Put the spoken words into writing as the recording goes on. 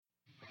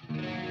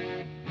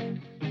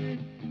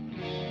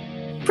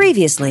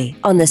Previously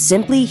on the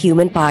Simply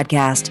Human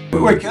podcast.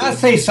 Wait, can I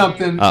say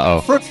something?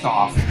 Uh-oh. First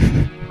off,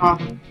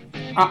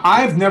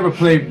 I've never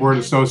played word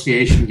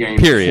association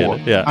games Period. before.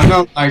 Yeah. I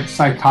know like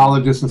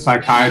psychologists and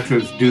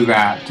psychiatrists do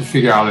that to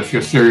figure out if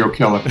you're a serial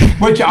killer,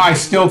 which I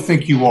still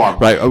think you are.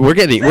 Right, we're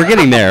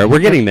getting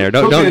there.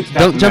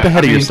 Don't jump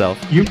ahead of yourself.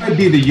 You might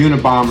be the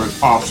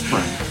Unabomber's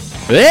offspring.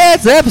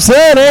 It's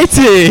episode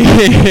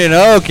 18.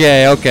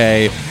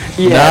 Okay.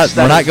 Yes,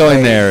 we're not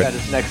going there. That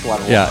is next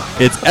level. Yeah,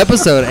 it's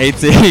episode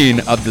 18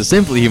 of the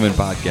Simply Human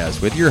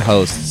podcast with your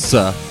hosts,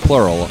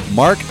 plural,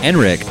 Mark and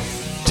Rick.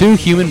 Two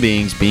human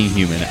beings being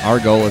human. Our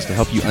goal is to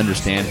help you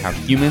understand how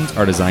humans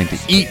are designed to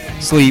eat,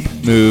 sleep,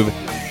 move,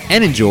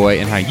 and enjoy,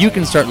 and how you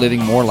can start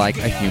living more like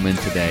a human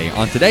today.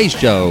 On today's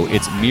show,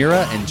 it's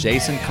Mira and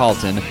Jayson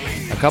Calton,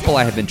 a couple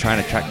I have been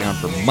trying to track down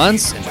for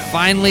months, and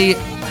finally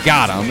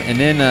got them. And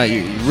then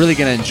you're really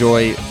going to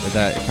enjoy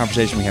the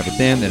conversation we have with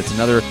them. And it's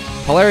another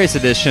hilarious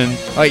edition.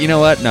 Oh, you know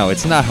what? No,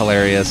 it's not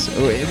hilarious.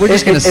 We're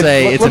just going to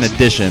say it's an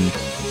edition.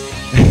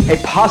 A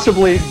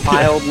possibly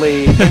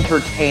mildly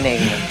entertaining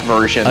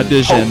version,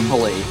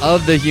 hopefully,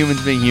 of the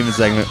Humans Being Human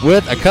segment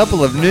with a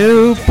couple of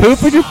new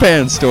poop in your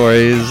pants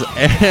stories,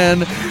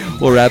 and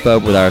we'll wrap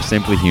up with our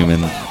Simply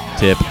Human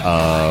tip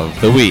of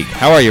the week.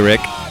 How are you,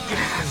 Rick?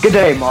 Good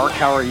day, Mark.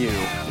 How are you?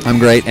 I'm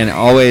great, and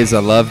always I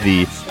love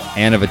the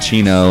Anna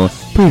Vocino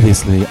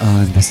previously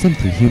on the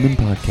Simply Human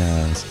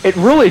podcast. It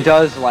really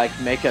does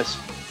make us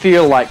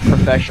feel like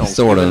professionals,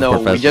 sort of, even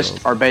though we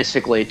just are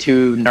basically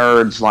two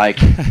nerds,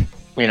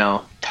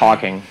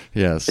 talking.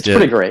 Yes, it's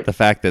pretty great. The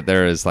fact that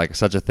there is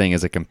such a thing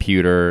as a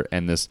computer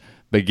and this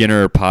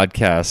beginner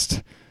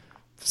podcast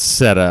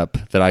setup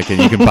that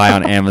you can buy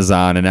on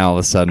Amazon, and now all of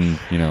a sudden,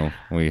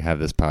 we have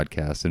this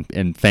podcast,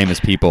 and famous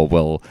people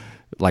will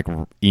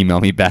email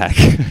me back.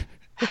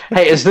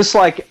 Hey, is this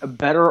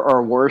better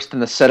or worse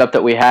than the setup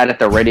that we had at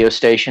the radio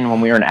station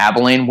when we were in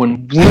Abilene?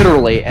 When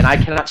literally, and I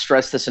cannot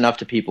stress this enough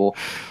to people,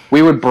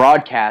 we would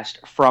broadcast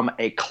from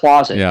a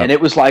closet, and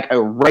it was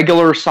a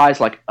regular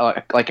size, like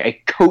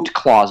a coat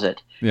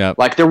closet. Yeah,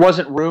 there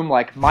wasn't room.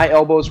 My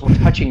elbows were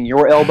touching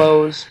your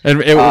elbows, and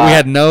we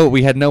had no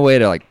way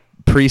to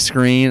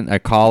pre-screen a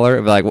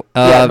caller,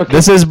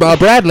 this is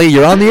Bradley,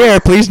 you're on the air,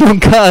 please don't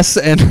cuss,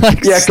 and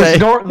because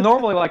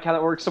normally how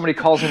that works, somebody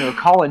calls into a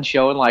call-in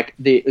show, and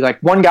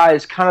one guy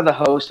is kind of the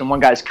host and one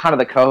guy is kind of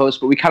the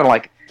co-host, but we kind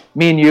of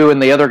me and you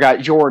and the other guy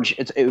George,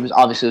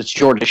 it's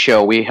George's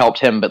show, we helped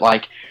him, but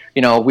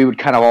we would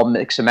kind of all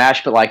mix and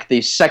mash, but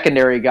the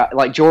secondary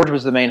guy, George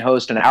was the main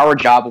host, and our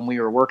job when we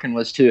were working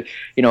was to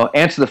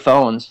answer the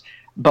phones.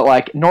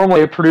 But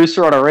normally a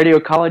producer on a radio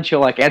call-in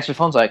show answer the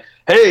phones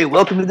hey,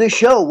 welcome to this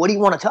show. What do you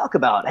want to talk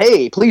about?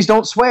 Hey, please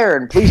don't swear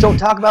and please don't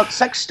talk about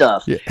sex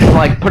stuff. Yeah.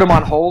 And put them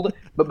on hold.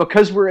 But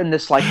because we're in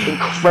this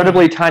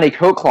incredibly tiny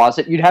coat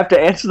closet, you'd have to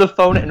answer the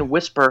phone and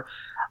whisper,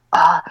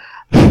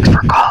 thanks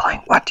for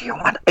calling. What do you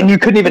want? And you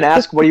couldn't even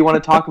ask what do you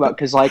want to talk about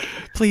because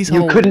please you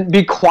hold. Couldn't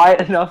be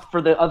quiet enough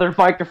for the other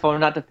microphone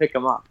not to pick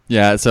them up.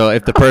 Yeah, so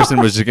if the person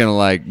was just gonna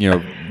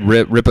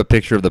rip a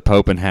picture of the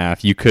Pope in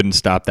half, you couldn't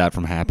stop that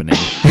from happening.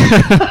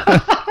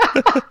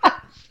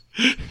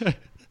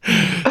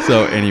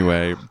 So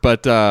anyway,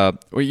 but we're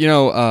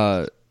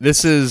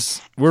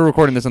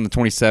recording this on the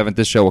 27th.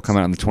 This show will come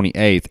out on the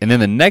 28th, and then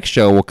the next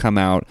show will come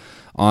out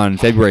on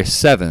February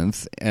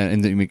 7th,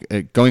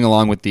 and going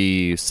along with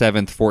the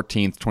 7th,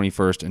 14th,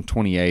 21st, and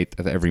 28th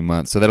of every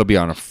month. So that'll be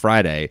on a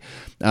Friday.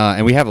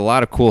 And we have a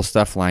lot of cool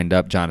stuff lined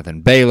up.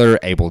 Jonathan Baylor,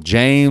 Abel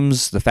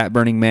James, the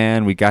fat-burning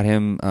man. We got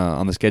him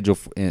on the schedule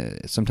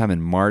sometime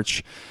in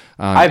March.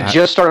 I've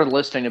just started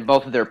listening to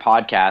both of their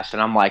podcasts,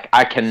 and I'm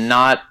I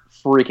cannot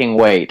freaking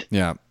wait.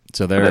 Yeah.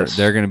 So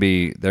they're gonna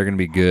be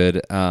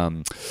good.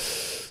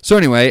 So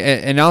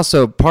anyway, and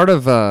also part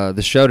of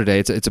the show today,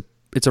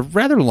 it's a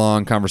rather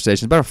long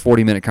conversation. It's about a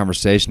 40-minute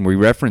conversation where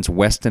we reference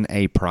Weston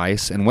A.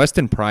 Price. And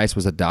Weston Price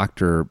was a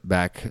doctor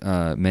back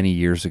many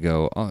years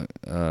ago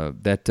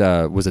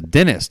that was a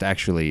dentist,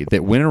 actually,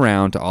 that went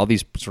around to all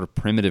these sort of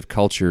primitive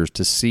cultures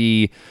to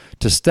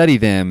study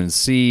them and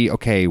see,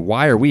 okay,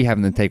 why are we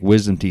having to take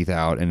wisdom teeth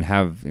out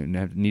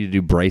and need to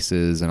do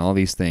braces and all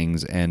these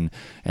things, and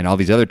all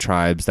these other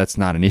tribes, that's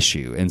not an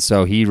issue. And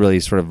so he really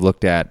sort of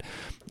looked at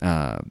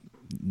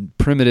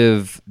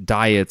primitive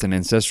diets and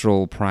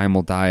ancestral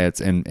primal diets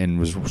and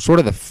was sort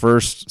of the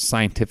first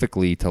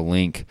scientifically to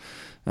link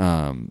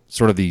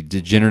sort of the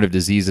degenerative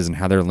diseases and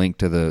how they're linked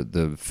to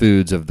the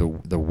foods of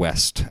the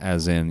West,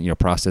 as in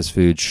processed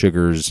foods,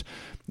 sugars,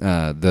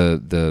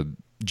 the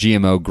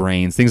GMO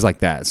grains, things like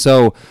that.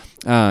 So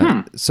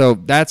so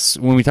that's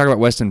when we talk about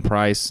Weston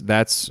Price,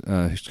 that's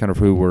kind of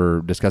who we're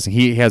discussing.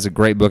 He has a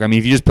great book. I mean,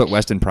 if you just put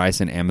Weston Price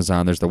in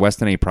Amazon, there's the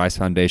Weston A. Price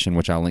Foundation,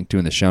 which I'll link to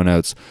in the show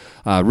notes.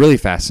 Really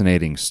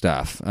fascinating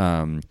stuff.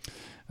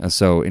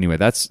 So anyway,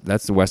 that's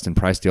the Weston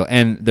Price deal.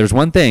 And there's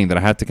one thing that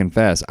I have to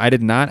confess. I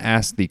did not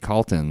ask the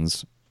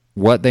Caltons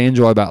what they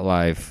enjoy about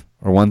life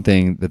or one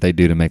thing that they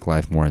do to make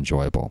life more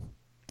enjoyable.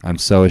 I'm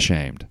so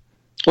ashamed.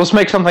 Let's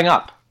make something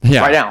up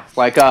right now.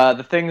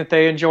 The thing that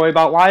they enjoy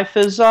about life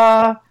is...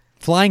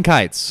 flying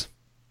kites.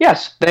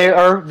 Yes, they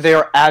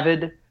are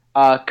avid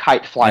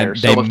kite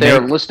flyers. And So if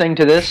they're listening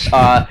to this,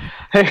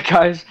 hey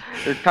guys,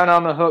 they're kind of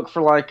on the hook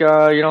for like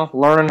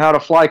learning how to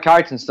fly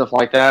kites and stuff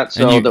like that,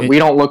 so that we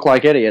don't look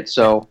like idiots.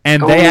 So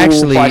they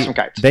actually fly some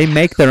kites. They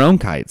make their own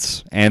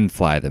kites and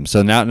fly them.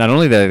 So now not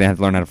only do they have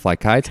to learn how to fly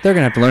kites, they're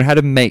gonna have to learn how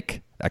to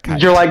make a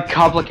kite. You're like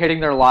complicating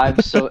their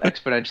lives so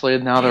exponentially,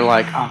 and now they're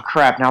like, oh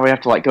crap! Now we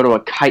have to like go to a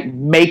kite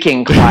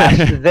making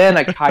class, then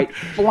a kite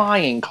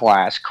flying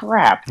class.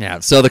 Crap. Yeah.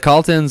 So the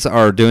Caltons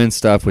are doing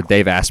stuff with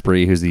Dave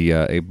Asprey, who's the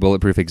a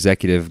Bulletproof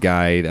executive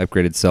guy, the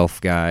Upgraded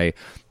Self guy.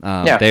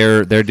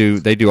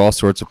 They do all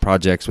sorts of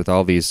projects with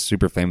all these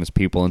super famous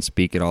people and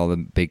speak at all the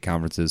big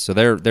conferences. So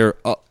they're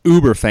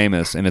uber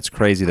famous, and it's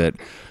crazy that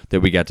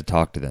we got to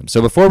talk to them.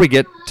 So before we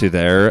get to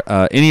there,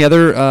 any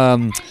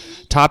other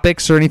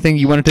topics or anything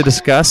you wanted to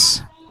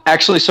discuss?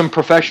 Actually, some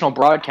professional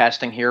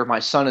broadcasting here. My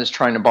son is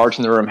trying to barge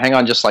in the room. Hang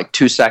on just like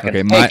 2 seconds.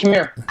 Okay, hey, come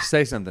here.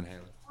 Say something,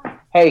 Haley.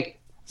 Hey,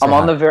 I'm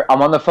on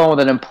the phone with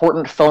an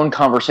important phone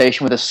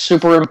conversation with a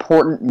super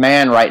important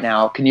man right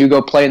now. Can you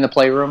go play in the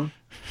playroom?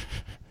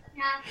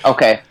 No.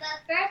 Okay. But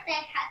first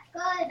I have to go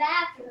to the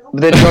bathroom.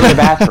 Then go to the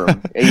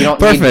bathroom. You don't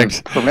Perfect.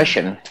 need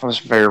permission. That was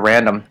very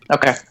random.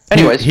 Okay.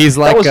 Anyways, he's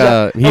like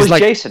that was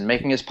like Jayson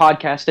making his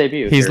podcast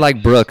debut. He's here.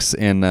 like Brooks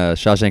in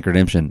Shawshank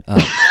Redemption.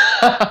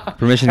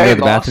 Permission to go to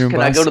the bathroom, Can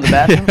boss? I go to the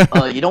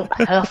bathroom? You don't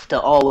have to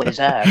always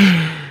ask.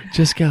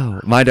 Just go.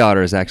 My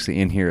daughter is actually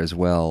in here as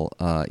well,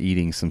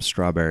 eating some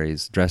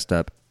strawberries, dressed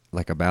up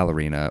like a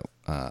ballerina.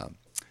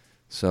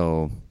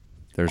 So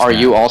there's. Are that.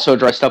 you also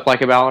dressed up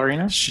like a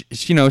ballerina?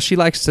 She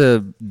likes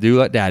to do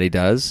what Daddy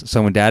does.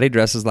 So when Daddy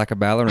dresses like a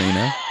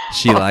ballerina,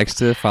 she likes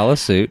to follow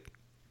suit.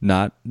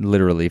 Not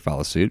literally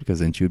follow suit, because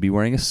then she would be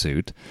wearing a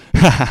suit.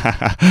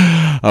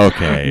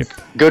 Okay.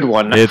 Good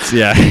one. There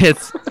she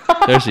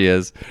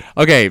is.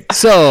 Okay,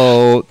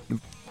 so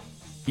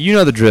you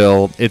know the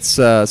drill. It's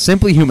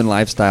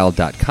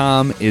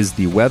simplyhumanlifestyle.com is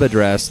the web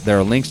address. There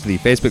are links to the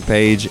Facebook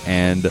page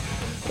and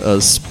a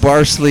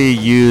sparsely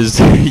used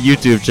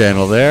YouTube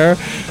channel there.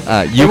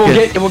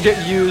 It will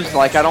get used.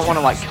 Like, I don't want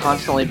to like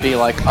constantly be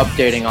like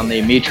updating on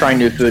the me trying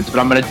new foods, but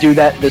I'm going to do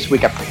that this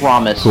week. I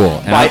promise.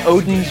 Cool. By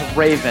Odin's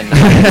Raven, I'm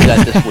going to do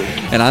that this week.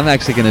 And I'm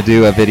actually going to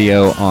do a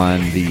video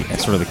on the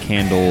sort of the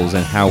candles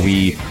and how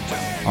we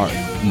are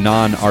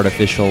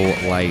non-artificial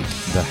light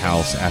the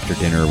house after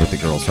dinner with the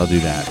girls. So I'll do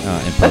that.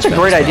 That's a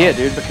great idea,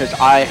 dude, because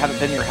I haven't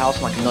been to your house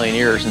in like a million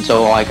years, and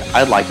so like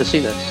I'd like to see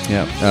this.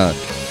 Yeah.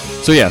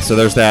 So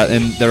there's that,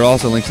 and there are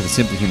also links to the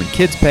Simply Human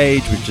Kids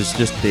page, which is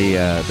just the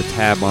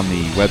tab on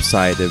the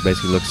website that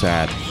basically looks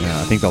at,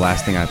 I think the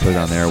last thing I put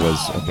on there was,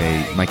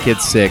 okay, my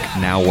kid's sick,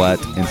 now what,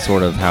 and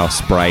sort of how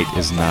Sprite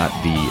is not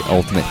the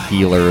ultimate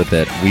healer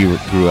that we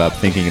grew up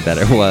thinking that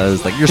it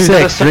was. Like, you're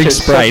sick, drink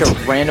Sprite. Such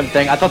a random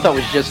thing. I thought that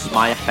was just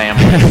my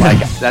family. Like,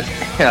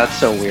 that's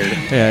so weird.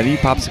 Yeah, eat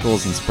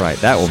popsicles and Sprite.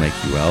 That will make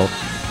you well.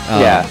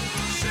 Yeah.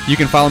 You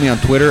can follow me on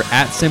Twitter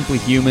at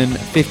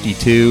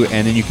simplyhuman52,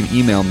 and then you can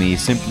email me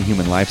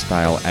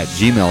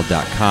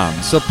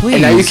simplyhumanlifestyle@gmail.com. So please.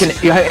 And now you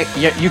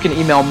can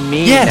email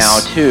me now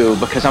too,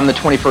 because I'm the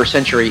 21st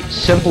century.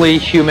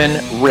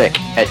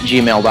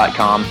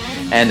 Simplyhumanrick@gmail.com,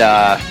 and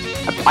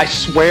I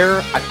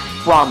swear, I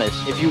promise,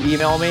 if you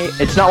email me,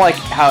 it's not like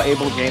how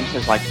Abel James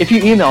says, like, if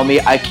you email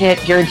me, I can't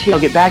guarantee I'll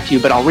get back to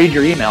you, but I'll read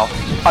your email.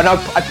 Oh, no,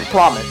 I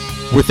promise.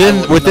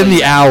 Within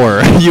the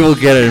hour, you will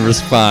get a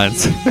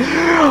response.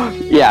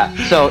 Yeah,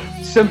 so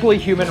Simply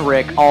Human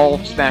Rick, all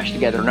smashed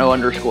together, no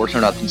underscores,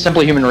 no nothing.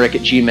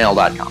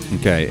 Simplyhumanrick@gmail.com.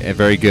 Okay,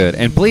 very good.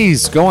 And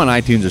please go on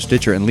iTunes or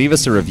Stitcher and leave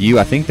us a review.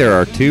 I think there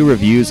are 2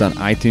 reviews on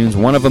iTunes.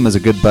 One of them is a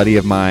good buddy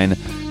of mine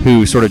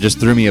who sort of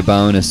just threw me a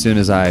bone as soon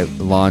as I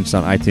launched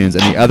on iTunes,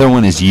 and the other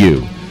one is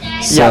you.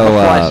 So,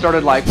 before I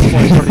started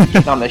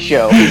getting on the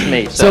show, it's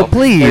me. So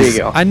please, there you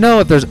go. I know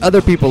if there's other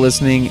people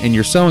listening and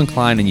you're so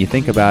inclined and you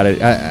think about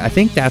it, I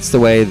think that's the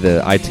way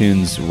the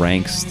iTunes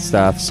ranks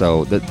stuff.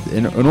 So that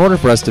in order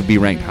for us to be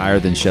ranked higher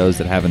than shows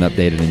that haven't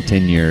updated in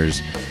 10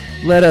 years,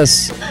 let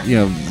us,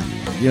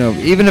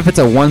 even if it's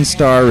a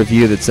 1-star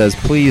review that says,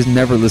 please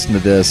never listen to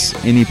this,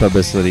 any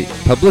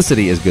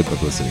publicity is good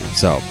publicity.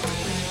 So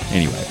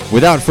anyway,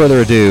 without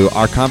further ado,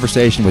 our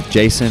conversation with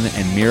Jayson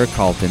and Mira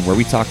Calton, where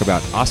we talk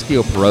about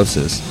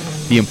osteoporosis,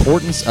 the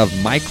importance of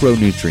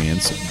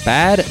micronutrients,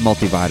 bad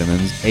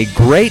multivitamins, a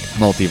great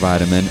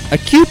multivitamin, a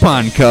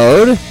coupon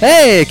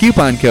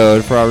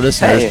code for our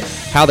listeners,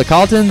 how the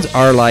Caltons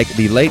are like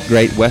the late,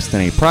 great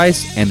Weston A.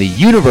 Price, and the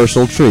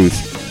universal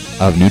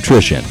truth of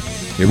nutrition.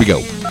 Here we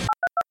go.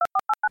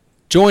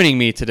 Joining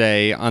me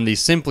today on the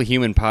Simply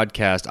Human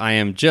podcast, I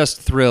am just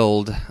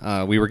thrilled.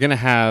 We were going to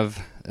have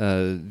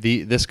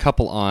this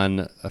couple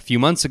on a few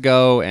months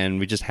ago, and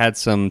we just had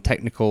some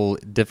technical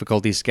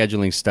difficulties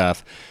scheduling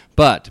stuff.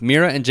 But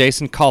Mira and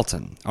Jayson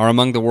Calton are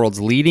among the world's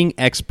leading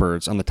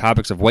experts on the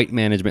topics of weight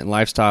management,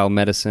 lifestyle,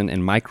 medicine,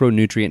 and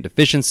micronutrient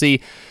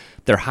deficiency.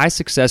 Their high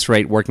success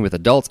rate working with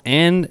adults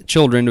and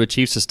children to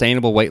achieve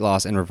sustainable weight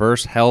loss and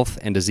reverse health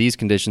and disease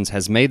conditions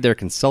has made their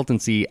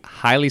consultancy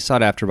highly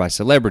sought after by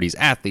celebrities,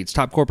 athletes,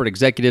 top corporate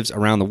executives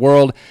around the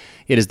world.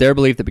 It is their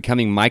belief that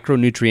becoming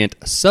micronutrient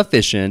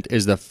sufficient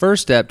is the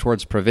first step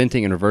towards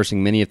preventing and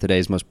reversing many of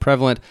today's most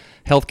prevalent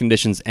health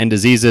conditions and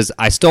diseases.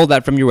 I stole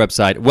that from your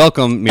website.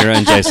 Welcome, Mira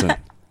and Jayson.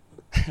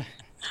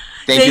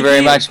 Thank you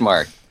very much,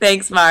 Mark.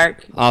 Thanks,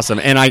 Mark. Awesome.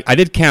 And I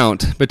did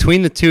count,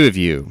 between the two of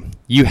you,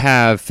 you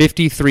have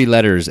 53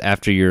 letters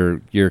after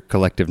your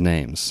collective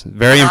names.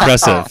 Very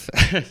impressive.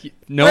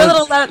 We're a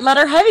little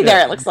letter heavy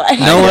there, it looks like.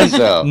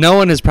 No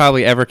one has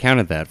probably ever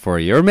counted that for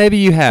you. Or maybe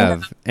you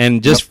have.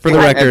 And just for the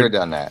record, I've never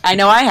done that. I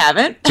know I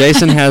haven't.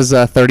 Jayson has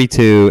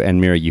 32, and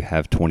Mira, you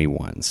have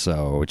 21.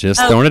 So just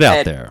throwing it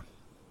out there.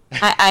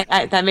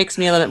 I that makes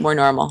me a little bit more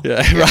normal. Yeah,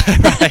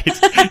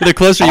 right. The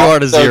closer you are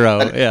to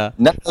zero, yeah.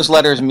 None of those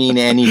letters mean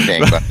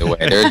anything, by the way.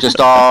 They're just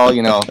all,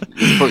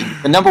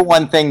 the number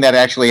one thing that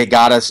actually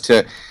got us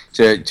to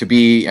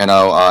be,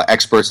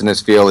 experts in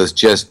this field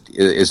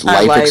is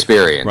life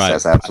experience. Right.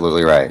 That's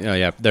absolutely right.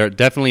 Yeah. They're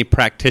definitely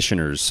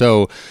practitioners.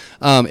 So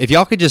if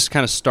y'all could just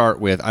kind of start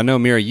with, I know,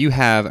 Mira, you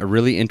have a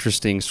really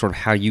interesting sort of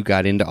how you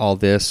got into all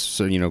this.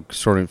 So,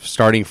 sort of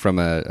starting from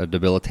a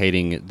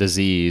debilitating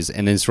disease,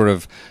 and then sort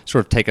of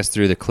take us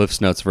through the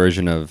Cliff's Notes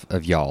version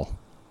of y'all.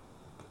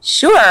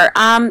 Sure.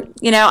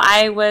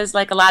 I was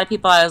like a lot of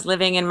people. I was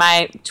living in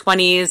my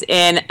 20s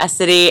in a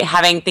city,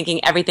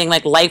 thinking everything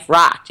like life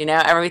rocked.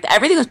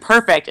 Everything was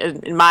perfect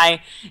in my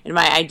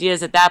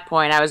ideas at that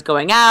point. I was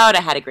going out.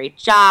 I had a great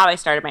job. I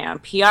started my own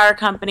PR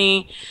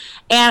company,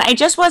 and I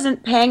just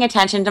wasn't paying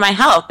attention to my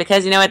health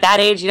because at that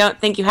age you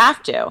don't think you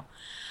have to.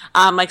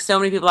 Like so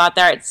many people out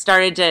there, it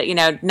started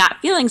to, not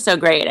feeling so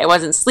great. I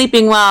wasn't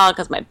sleeping well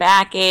because my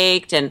back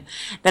ached, and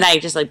then I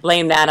just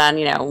blamed that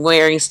on,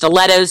 wearing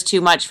stilettos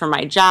too much for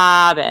my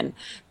job and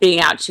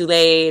being out too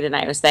late. And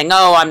I was saying,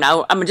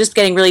 I'm just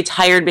getting really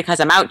tired because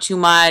I'm out too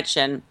much.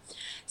 And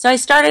so I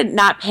started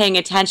not paying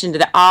attention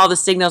to all the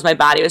signals my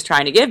body was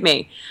trying to give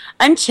me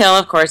until,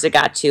 of course, it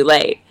got too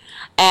late.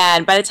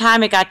 And by the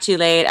time it got too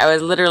late, I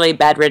was literally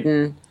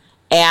bedridden.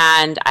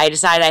 And I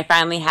decided I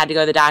finally had to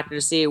go to the doctor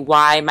to see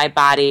why my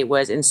body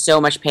was in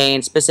so much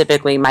pain,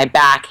 specifically my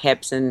back,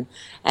 hips, and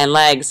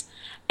legs.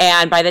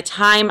 And by the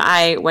time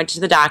I went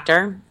to the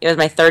doctor, it was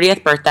my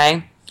 30th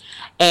birthday,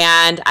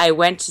 and I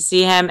went to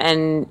see him,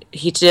 and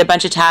he did a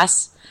bunch of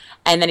tests,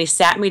 and then he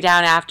sat me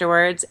down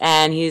afterwards,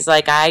 and he's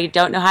like, I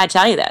don't know how to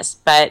tell you this,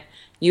 but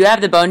you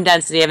have the bone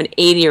density of an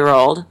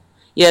 80-year-old,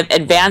 you have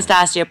advanced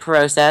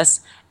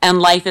osteoporosis, and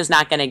life is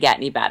not going to get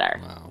any better.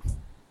 Wow.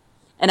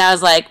 And I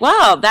was like,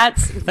 wow,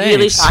 that's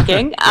really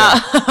shocking.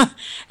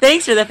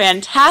 Thanks for the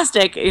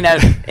fantastic,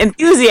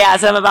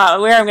 enthusiasm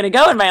about where I'm going to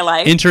go in my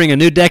life. Entering a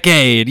new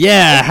decade.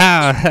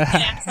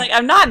 Yeah. It's like,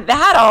 I'm not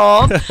that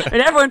old.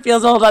 But everyone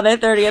feels old on their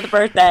 30th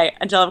birthday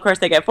until, of course,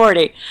 they get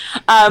 40.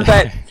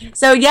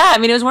 So,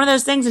 it was one of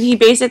those things. And he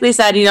basically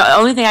said, the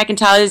only thing I can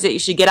tell you is that you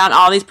should get on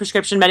all these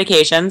prescription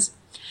medications,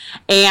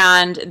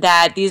 and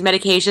that these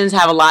medications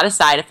have a lot of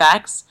side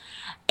effects.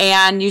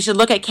 And you should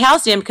look at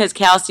calcium because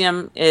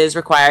calcium is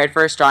required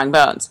for strong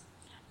bones.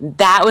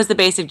 That was the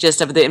basic gist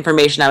of the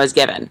information I was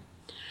given.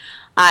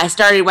 I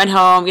went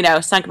home,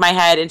 sunk my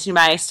head into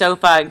my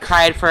sofa and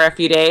cried for a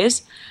few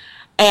days.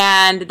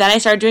 And then I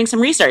started doing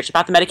some research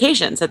about the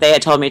medications that they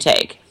had told me to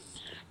take.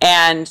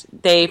 And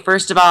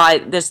first of all,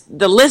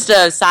 the list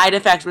of side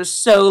effects was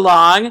so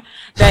long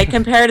that I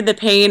compared the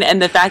pain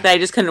and the fact that I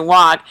just couldn't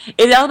walk.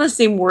 It almost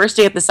seemed worse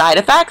to get the side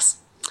effects.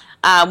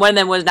 One of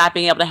them was not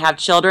being able to have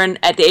children.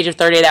 At the age of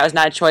 30, that was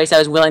not a choice I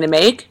was willing to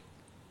make.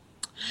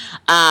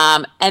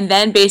 And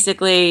then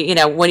basically,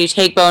 when you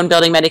take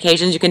bone-building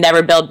medications, you can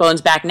never build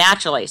bones back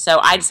naturally. So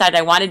I decided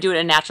I wanted to do it in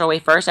a natural way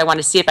first. I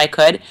wanted to see if I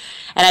could.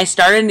 And I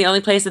started in the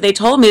only place that they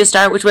told me to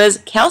start, which was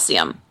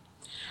calcium.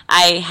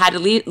 I had to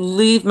leave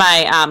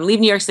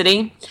New York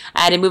City.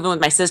 I had to move in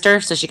with my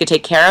sister so she could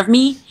take care of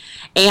me.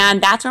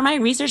 And that's where my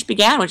research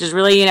began, which is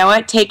really,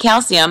 take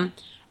calcium.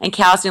 And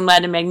calcium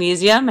led to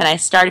magnesium, and I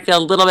started to feel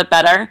a little bit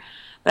better.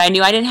 But I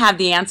knew I didn't have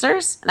the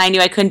answers, and I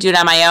knew I couldn't do it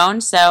on my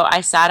own. So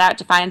I sought out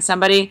to find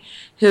somebody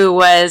who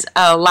was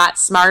a lot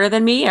smarter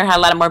than me or had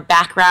a lot more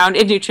background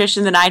in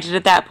nutrition than I did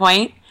at that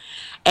point.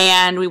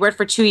 And we worked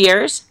for 2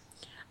 years,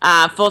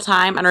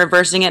 full-time, on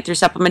reversing it through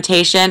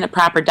supplementation, a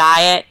proper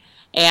diet,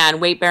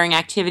 and weight-bearing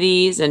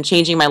activities, and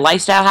changing my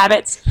lifestyle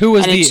habits. Who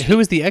was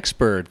the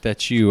expert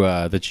that you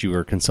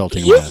were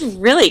consulting with? He's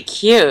really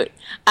cute.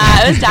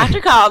 It was Dr.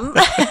 Calton.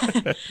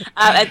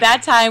 At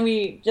that time,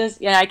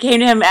 I came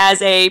to him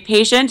as a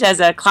patient,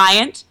 as a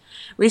client.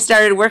 We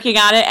started working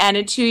on it, and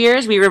in 2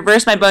 years, we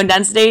reversed my bone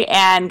density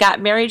and got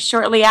married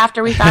shortly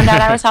after we found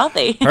out I was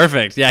healthy.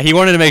 Perfect. Yeah, he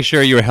wanted to make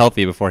sure you were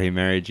healthy before he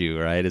married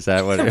you, right? Is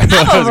that what was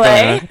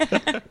going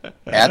on?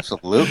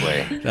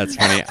 Absolutely. That's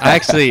funny. I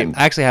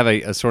actually have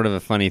a sort of a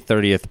funny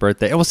 30th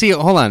birthday. Well, see,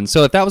 hold on.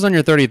 So if that was on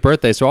your 30th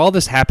birthday, so all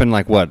this happened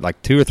like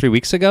 2 or 3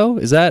 weeks ago?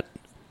 Is that?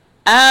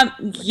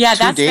 Yeah,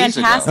 that's 2 days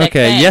ago. fantastic.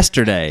 Okay, Thanks.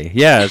 yesterday.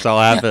 Yeah, it's all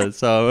happened.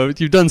 So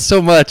you've done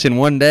so much in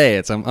one day.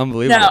 It's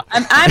unbelievable. No,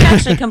 I'm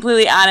actually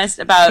completely honest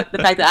about the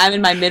fact that I'm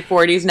in my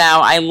mid-40s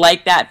now. I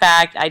like that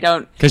fact. I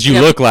don't... Because you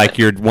look like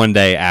you're one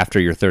day after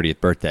your 30th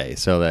birthday,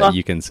 so that Well,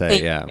 you can say,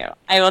 thank yeah. you.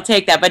 I will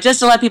take that. But just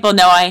to let people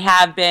know, I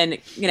have been,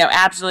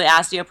 absolutely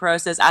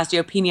osteoporosis,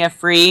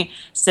 osteopenia-free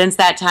since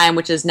that time,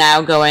 which is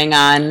now going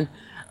on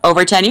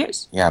over 10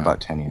 years. Yeah,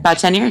 about 10 years. About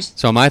 10 years.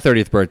 So on my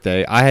 30th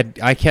birthday,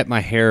 I kept my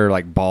hair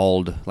like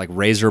bald, like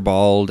razor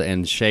bald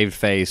and shaved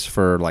face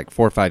for like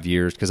 4 or 5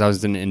 years because I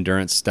was in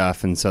endurance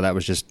stuff, and so that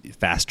was just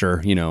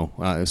faster,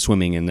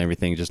 swimming and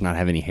everything, just not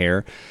have any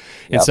hair.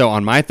 And Yep. so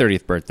on my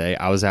 30th birthday,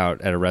 I was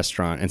out at a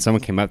restaurant and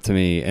someone came up to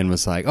me and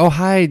was like, "Oh,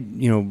 hi,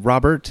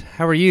 Robert,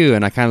 how are you?"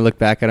 And I kind of looked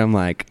back at him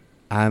like,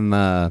 I'm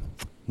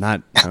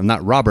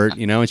not Robert,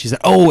 And she said,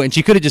 "Oh," and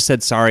she could have just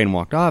said sorry and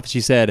walked off. She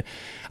said,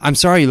 "I'm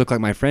sorry, you look like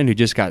my friend who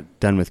just got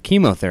done with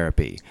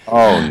chemotherapy."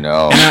 Oh,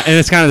 no. And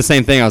it's kind of the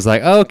same thing. I was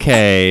like,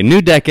 okay,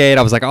 new decade.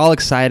 I was like all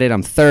excited.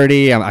 I'm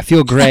 30. I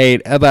feel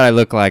great, but I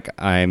look like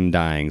I'm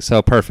dying.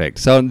 So perfect.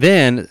 So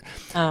then,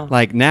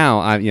 like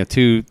now, I'm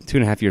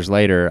 2.5 years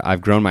later,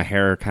 I've grown my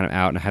hair kind of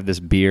out and I have this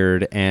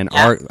beard. And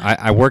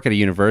I work at a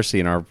university,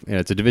 and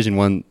it's a Division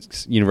I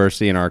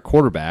university, and our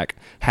quarterback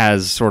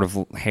has sort of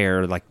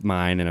hair like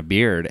mine and a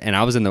beard. And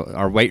I was in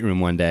our weight room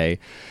one day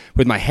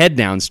with my head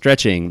down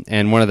stretching,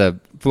 and one of the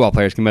football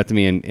players came up to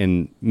me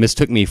and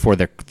mistook me for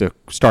the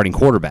starting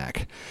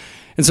quarterback.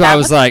 And so I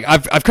was like,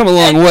 I've come a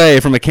long way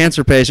from a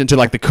cancer patient to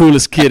like the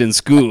coolest kid in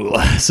school.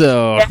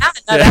 So Yeah,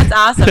 no, that's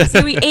awesome.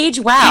 See, we age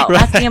well. Right.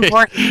 That's the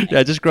important.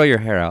 Yeah, just grow your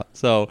hair out.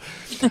 So,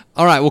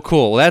 all right, well,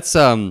 cool. Well, that's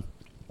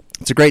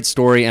it's a great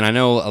story, and I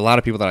know a lot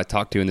of people that I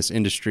talk to in this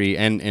industry,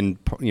 and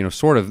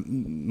sort of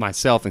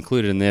myself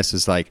included in this,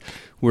 is like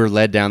we're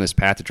led down this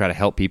path to try to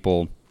help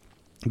people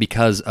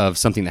because of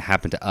something that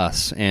happened to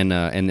us,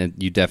 and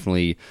you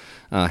definitely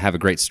have a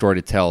great story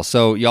to tell.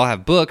 So y'all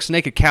have books,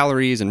 Naked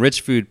Calories and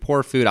Rich Food,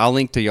 Poor Food. I'll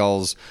link to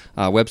y'all's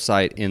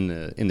website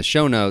in the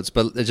show notes,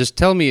 but just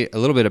tell me a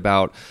little bit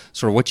about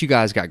sort of what you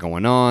guys got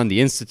going on,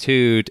 the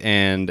institute,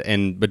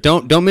 but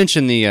don't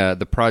mention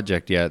the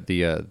project yet,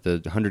 the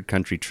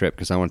 100-country trip,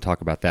 because I want to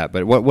talk about that.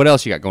 But what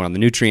else you got going on? The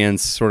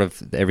nutrients, sort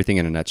of everything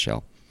in a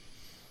nutshell.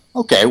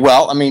 Okay,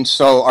 well,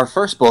 so our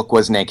first book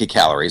was Naked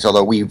Calories,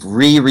 although we've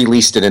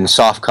re-released it in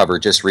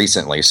softcover just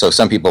recently, so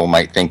some people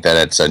might think that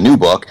it's a new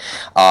book.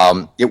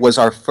 It was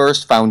our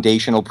first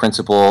foundational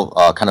principle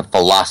kind of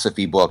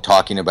philosophy book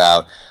talking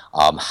about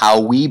how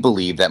we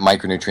believe that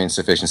micronutrient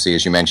sufficiency,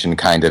 as you mentioned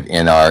kind of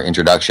in our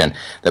introduction,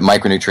 that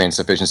micronutrient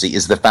sufficiency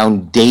is the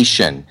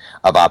foundation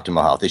of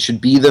optimal health. It should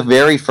be the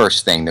very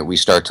first thing that we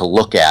start to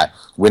look at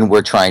when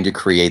we're trying to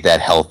create that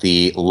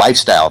healthy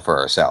lifestyle for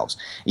ourselves.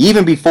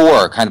 Even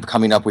before kind of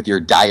coming up with your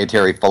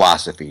dietary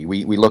philosophy,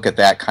 we look at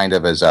that kind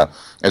of as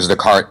the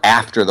cart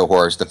after the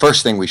horse. The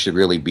first thing we should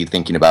really be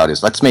thinking about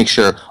is let's make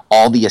sure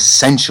all the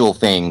essential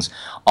things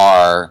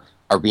are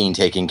being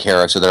taken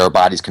care of so that our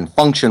bodies can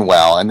function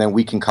well, and then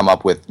we can come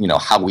up with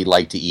how we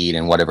like to eat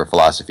and whatever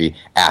philosophy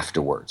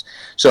afterwards.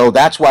 So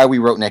that's why we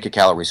wrote Naked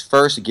Calories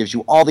first. It gives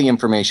you all the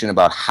information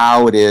about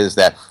how it is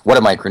that what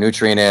a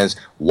micronutrient is,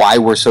 why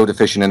we're so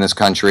deficient in this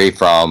country,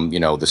 from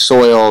the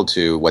soil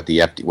to what the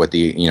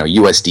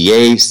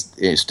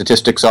USDA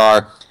statistics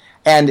are,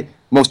 and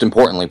most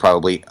importantly,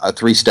 probably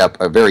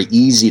a very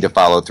easy to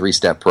follow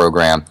 3-step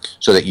program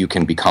so that you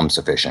can become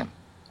sufficient.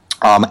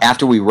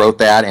 After we wrote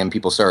that and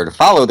people started to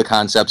follow the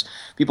concepts,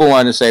 people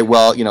wanted to say,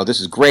 well, this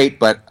is great,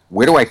 but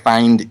where do I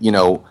find,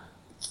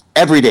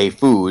 everyday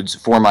foods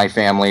for my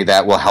family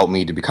that will help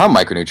me to become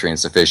micronutrient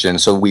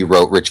sufficient? So we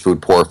wrote Rich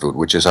Food, Poor Food,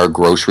 which is our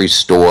grocery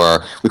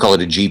store. We call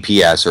it a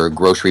GPS, or a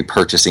grocery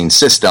purchasing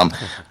system.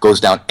 Goes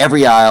down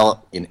every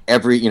aisle in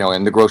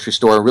in the grocery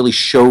store. It really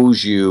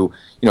shows you,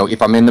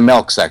 if I'm in the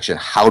milk section,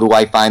 how do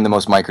I find the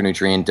most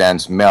micronutrient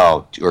dense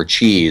milk or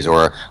cheese?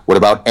 Or what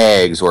about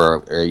eggs?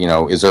 Or,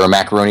 is there a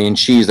macaroni and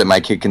cheese that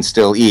my kid can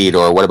still eat?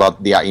 Or what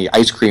about the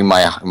ice cream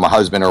my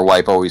husband or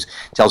wife always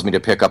tells me to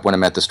pick up when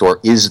I'm at the store?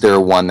 Is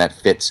there one that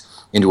fits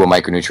into a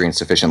micronutrient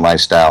sufficient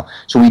lifestyle?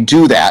 So we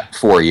do that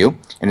for you,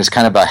 and it's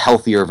kind of a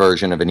healthier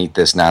version of an eat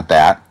this, not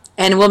that.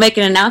 And we'll make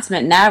an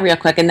announcement now real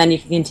quick, and then you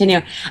can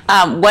continue.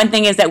 One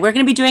thing is that we're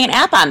going to be doing an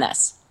app on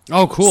this.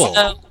 Oh, cool.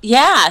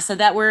 So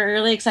that we're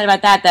really excited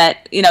about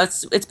that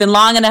it's been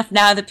long enough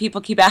now that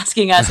people keep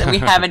asking us and we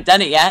haven't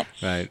done it yet.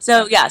 Right.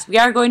 So yes, we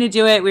are going to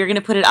do it. We're going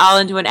to put it all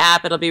into an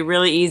app. It'll be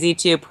really easy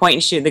to point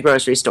and shoot in the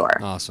grocery store.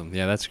 Awesome.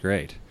 Yeah, that's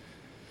great.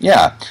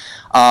 Yeah.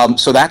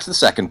 So that's the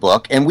second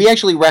book. And we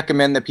actually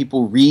recommend that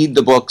people read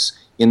the books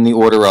in the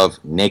order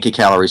of Naked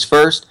Calories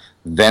first,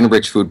 then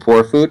Rich Food,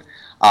 Poor Food.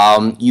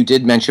 You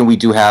did mention we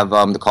do have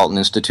the Calton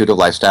Institute of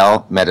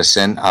Lifestyle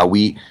Medicine.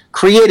 We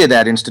created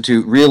that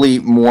institute really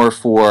more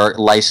for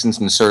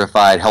licensed and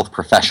certified health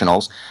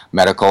professionals,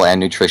 medical and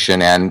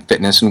nutrition and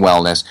fitness and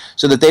wellness,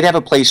 so that they'd have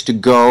a place to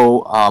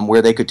go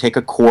where they could take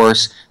a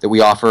course that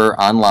we offer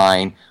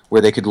online,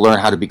 where they could learn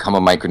how to become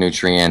a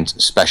micronutrient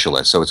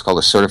specialist. So it's called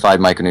a Certified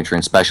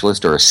Micronutrient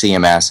Specialist, or a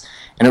CMS,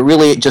 and it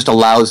really just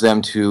allows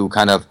them to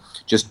kind of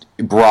just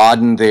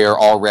broaden their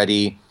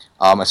already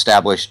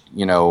established,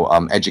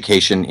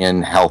 education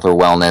in health or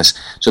wellness,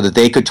 so that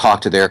they could talk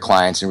to their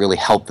clients and really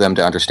help them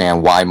to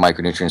understand why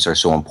micronutrients are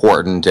so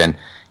important. And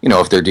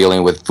if they're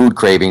dealing with food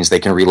cravings, they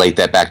can relate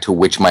that back to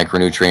which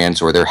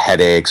micronutrients, or their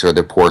headaches, or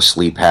their poor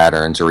sleep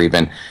patterns, or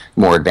even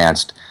more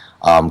advanced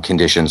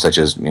conditions such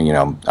as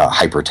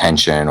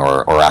hypertension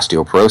or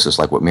osteoporosis,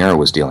 like what Mira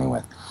was dealing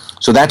with.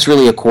 So that's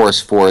really a course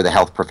for the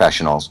health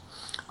professionals.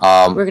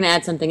 We're going to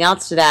add something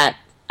else to that,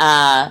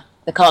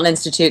 the Calton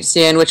Institute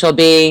soon, which will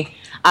be,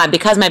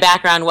 because my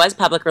background was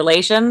public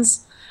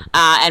relations,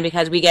 and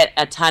because we get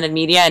a ton of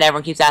media and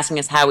everyone keeps asking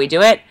us how we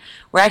do it,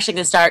 we're actually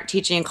going to start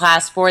teaching a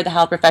class for the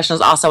health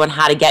professionals also on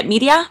how to get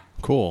media.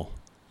 Cool.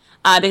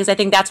 Because I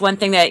think that's one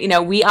thing that,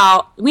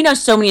 we know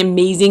so many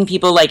amazing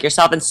people like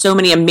yourself and so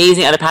many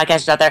amazing other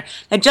podcasters out there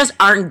that just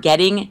aren't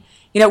getting.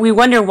 We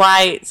wonder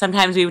why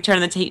sometimes we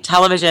turn on the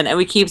television and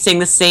we keep seeing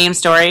the same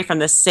story from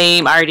the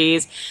same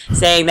RDs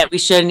saying that we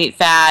shouldn't eat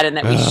fat and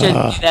that we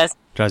shouldn't do this.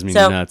 Drives me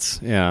nuts.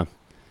 Yeah.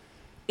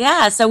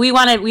 Yeah, so we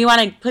want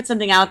to put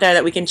something out there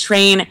that we can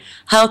train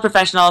health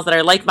professionals that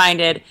are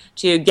like-minded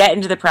to get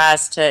into the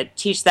press, to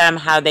teach them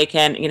how they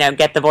can,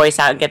 get the voice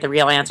out and get the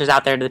real answers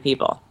out there to the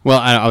people. Well,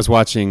 I was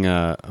watching,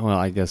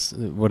 I guess,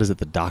 what is it,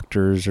 The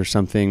Doctors or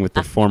something, with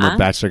the former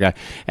Bachelor guy,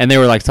 and they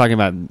were like talking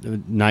about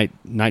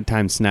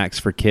nighttime snacks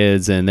for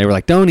kids, and they were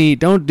like,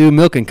 don't do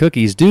milk and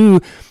cookies, do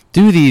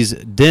these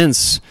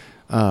dense,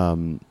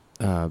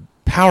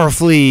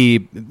 powerfully,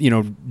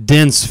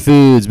 dense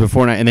foods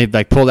before night. And they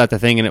like pulled out the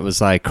thing, and it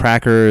was like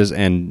crackers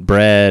and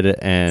bread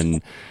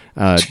and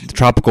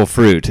tropical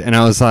fruit. And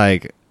I was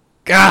like,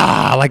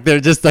 like they're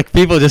just like,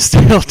 people just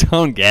still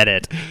don't get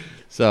it.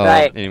 So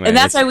right. Anyway, and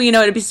that's why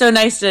it'd be so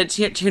nice to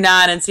tune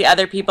on and see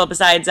other people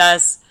besides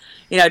us,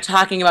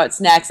 talking about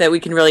snacks that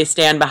we can really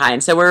stand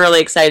behind. So we're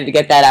really excited to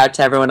get that out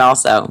to everyone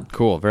also.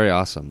 Cool. Very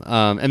awesome.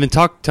 And then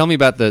tell me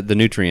about the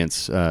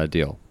nutrients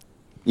deal.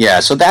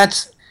 Yeah. So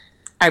that's,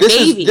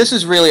 This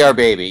is really our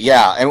baby,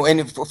 yeah.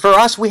 And for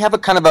us, we have a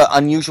kind of an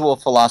unusual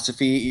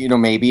philosophy,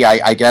 maybe,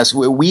 I guess.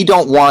 We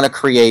don't want to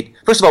create,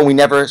 first of all, we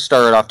never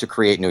started off to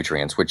create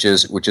nutrients, which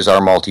is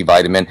our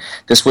multivitamin.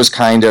 This was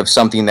kind of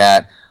something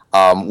that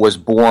was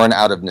born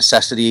out of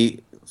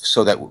necessity,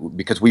 so that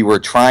because we were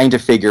trying to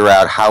figure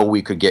out how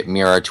we could get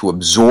Mira to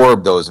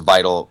absorb those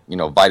vital,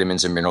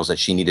 vitamins and minerals that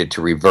she needed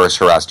to reverse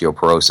her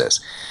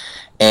osteoporosis.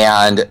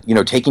 And,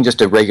 taking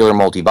just a regular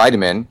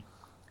multivitamin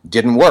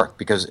didn't work,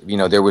 because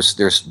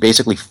there's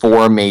basically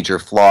 4 major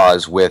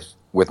flaws with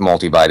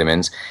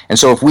multivitamins. And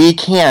so if we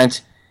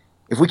can't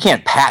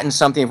patent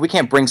something, if we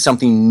can't bring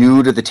something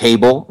new to the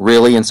table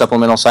really in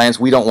supplemental science,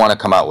 we don't want to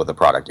come out with a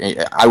product.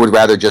 I would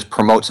rather just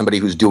promote somebody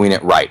who's doing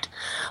it right.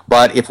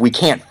 But if we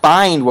can't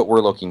find what we're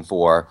looking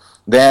for,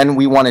 then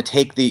we want to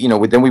take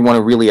then we want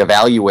to really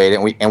evaluate it,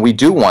 and we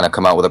do want to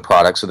come out with a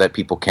product so that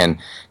people can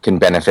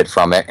benefit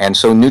from it. And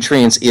so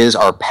nutrients is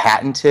our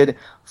patented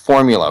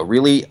formula.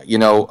 Really,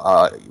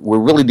 we're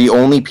really the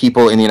only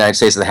people in the United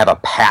States that have a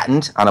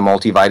patent on a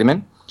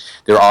multivitamin.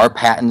 There are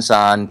patents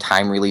on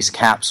time-release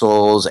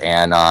capsules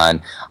and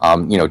on,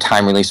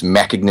 time-release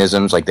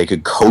mechanisms, like they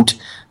could coat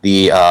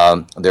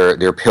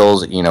their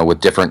pills,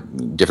 with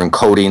different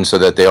coatings, so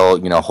that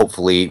they'll,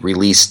 hopefully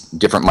release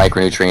different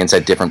micronutrients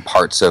at different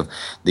parts of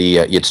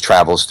its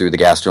travels through the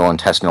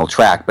gastrointestinal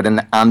tract. But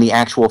on the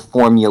actual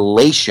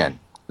formulation,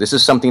 this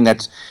is something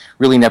that's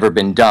really never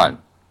been done.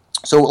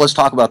 So let's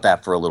talk about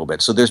that for a little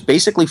bit. So there's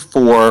basically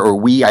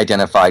we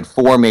identified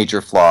 4 major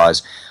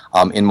flaws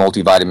in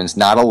multivitamins,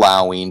 not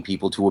allowing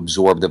people to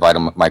absorb the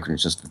vital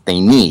micronutrients that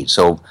they need.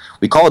 So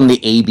we call them the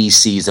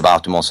ABCs of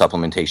optimal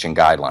supplementation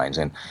guidelines.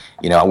 And,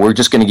 we're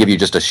just going to give you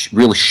just a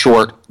really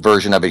short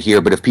version of it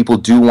here. But if people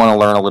do want to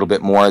learn a little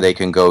bit more, they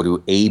can go to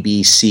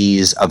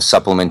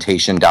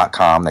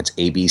abcsofsupplementation.com. That's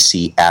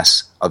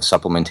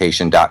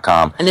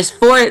abcsofsupplementation.com. And there's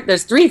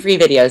 3 free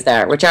videos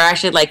there, which are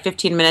actually like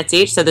 15 minutes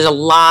each. So there's a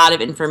lot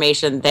of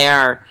information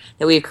there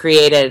that we've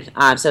created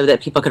so that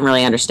people can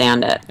really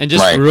understand it. And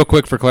just real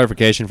quick for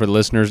clarification for the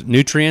listeners,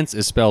 nutrients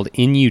is spelled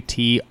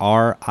Nutrience,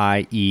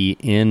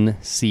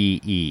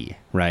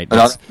 right?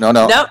 No.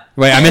 Nope.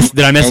 Wait,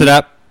 did I mess it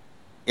up?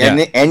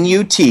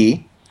 NUT.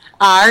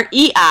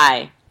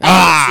 REI.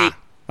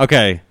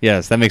 Okay,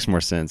 yes, that makes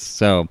more sense.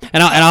 So,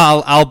 and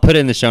I'll put it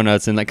in the show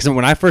notes, and because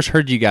when I first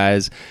heard you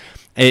guys,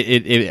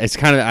 it's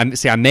kind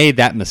of I made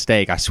that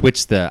mistake. I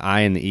switched the I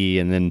and the E,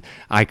 and then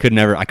I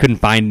couldn't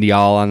find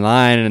y'all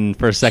online, and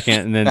for a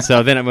second, and then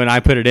when I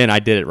put it in, I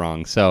did it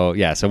wrong. So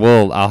yeah,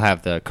 I'll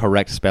have the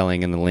correct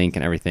spelling and the link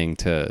and everything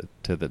to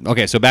the.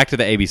 Okay, so back to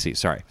the ABC.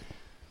 Sorry.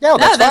 No,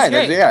 that's fine.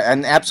 Great. Yeah,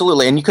 and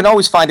absolutely. And you can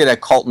always find it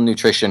at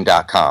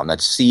caltonnutrition.com.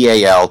 That's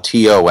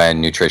CALTON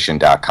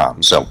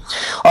nutrition.com. So,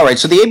 all right,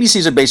 so the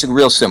ABCs are basically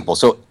real simple.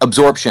 So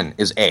absorption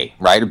is A,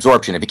 right?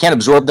 Absorption. If you can't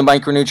absorb the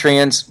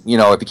micronutrients,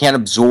 if you can't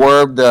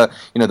absorb the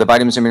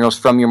vitamins and minerals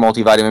from your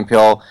multivitamin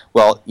pill,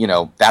 well,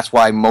 that's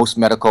why most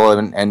medical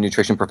and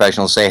nutrition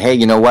professionals say, hey,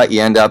 you know what?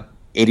 You end up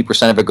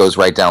 80% of it goes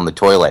right down the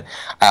toilet.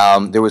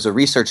 There was a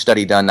research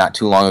study done not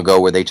too long ago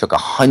where they took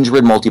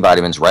 100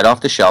 multivitamins right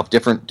off the shelf,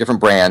 different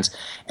brands,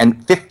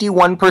 and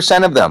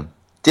 51% of them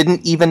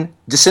didn't even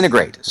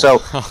disintegrate.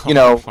 So,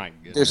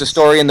 there's a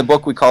story in the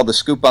book we call The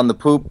Scoop on the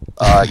Poop.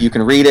 You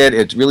can read it.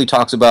 It really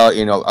talks about,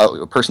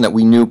 a person that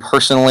we knew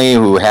personally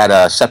who had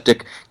a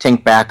septic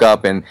tank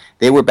backup, and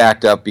they were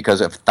backed up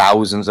because of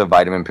thousands of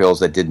vitamin pills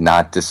that did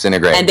not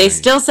disintegrate. And they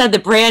still said the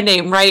brand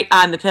name right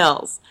on the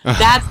pills.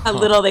 That's how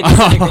little they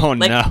disintegrate. Oh,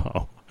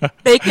 no.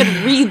 They could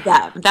read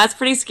them. That's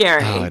pretty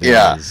scary. Oh, it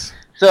Yeah. is.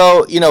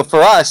 So,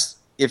 for us,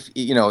 if,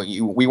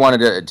 we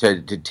wanted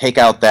to take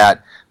out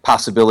that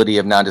possibility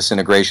of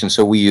non-disintegration,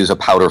 so we use a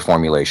powder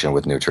formulation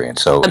with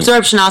nutrients. So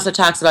absorption also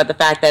talks about the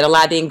fact that a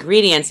lot of the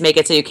ingredients make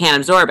it so you can't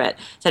absorb it,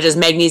 such as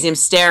magnesium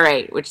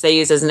stearate, which they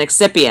use as an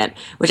excipient,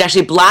 which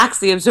actually blocks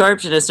the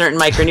absorption of certain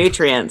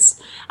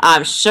micronutrients.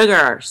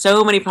 Sugar,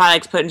 so many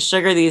products put in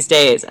sugar these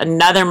days,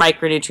 another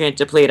micronutrient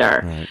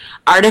depleter. Right.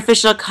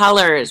 Artificial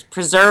colors,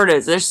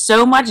 preservatives, there's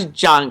so much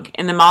junk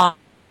in the molecule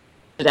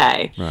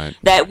today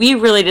that we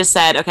really just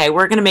said, okay,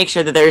 we're going to make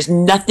sure that there's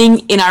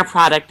nothing in our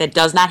product that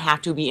does not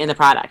have to be in the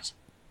product.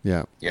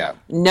 Yeah.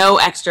 No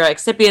extra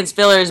excipients,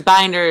 fillers,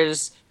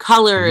 binders,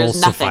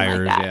 colors, nothing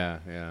like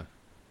that. Yeah.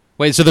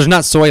 Wait, so there's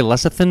not soy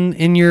lecithin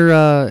in your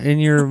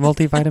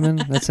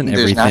multivitamin? That's in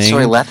everything. There's not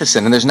soy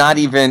lecithin, and there's not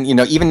even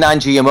even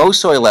non-GMO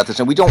soy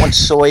lecithin. We don't want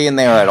soy in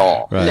there at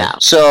all. Right. No.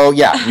 So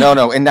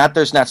no, and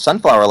there's not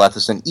sunflower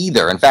lecithin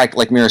either. In fact,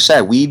 like Mira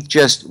said, we've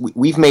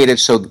made it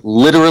so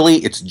literally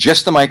it's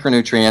just the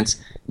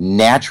micronutrients,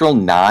 natural,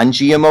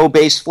 non-GMO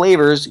based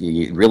flavors.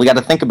 You really got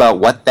to think about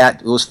what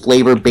those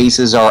flavor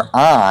bases are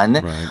on.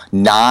 Right.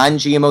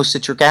 Non-GMO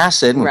citric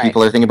acid. When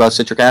people are thinking about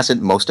citric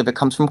acid, most of it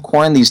comes from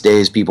corn these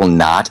days. People,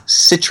 not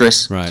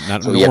citrus. Right.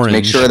 Not so you have to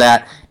make sure of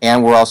that.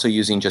 And we're also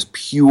using just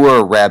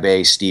pure Reb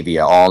A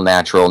stevia, all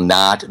natural,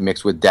 not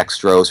mixed with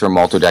dextrose or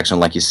maltodextrin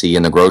like you see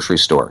in the grocery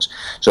stores.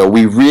 So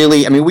we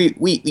really,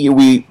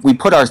 we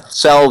put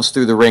ourselves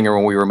through the ringer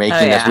when we were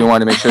making this. We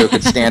wanted to make sure it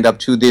could stand up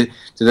to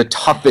the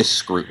toughest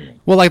scrutiny.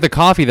 Well, like the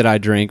coffee that I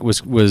drink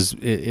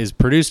is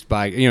produced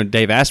by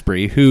Dave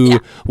Asprey, who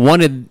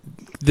wanted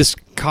this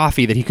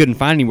coffee that he couldn't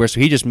find anywhere, so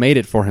he just made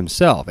it for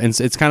himself. And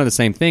it's kind of the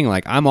same thing.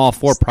 Like, I'm all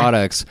for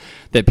products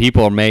that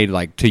people are made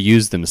like to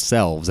use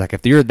themselves. Like,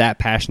 if you're that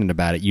passionate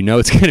about it,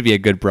 it's going to be a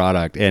good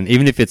product. And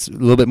even if it's a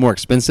little bit more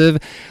expensive,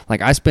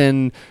 like I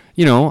spend,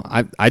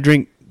 I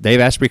drink Dave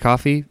Asprey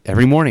coffee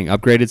every morning,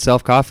 upgraded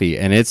self coffee,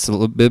 and it's a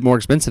little bit more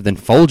expensive than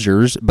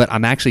Folgers, but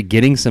I'm actually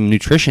getting some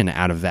nutrition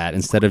out of that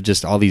instead of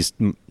just all these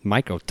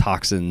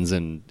mycotoxins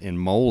and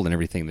mold and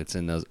everything that's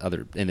in those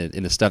other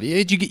in the stuff.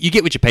 You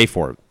get what you pay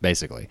for,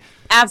 basically.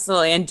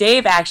 Absolutely, and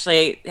Dave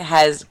actually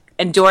has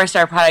endorsed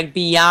our product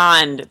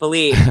beyond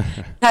belief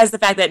because the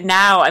fact that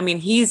now,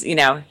 he's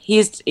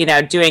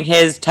doing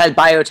his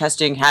bio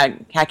testing,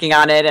 hacking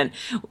on it, and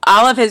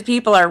all of his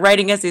people are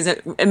writing us these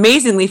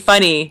amazingly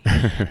funny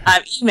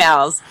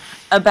emails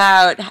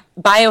about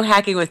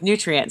biohacking with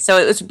nutrients. So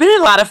it's been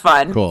a lot of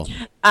fun. Cool.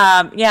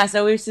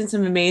 So we've seen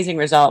some amazing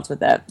results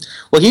with it.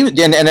 Well,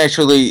 and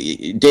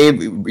actually,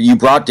 Dave, you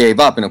brought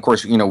Dave up, and of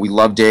course, we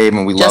love Dave,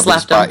 and we love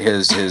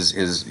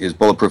his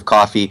bulletproof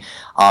coffee.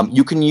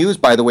 You can use,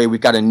 by the way,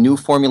 we've got a new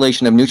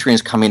formulation of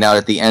nutrients coming out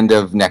at the end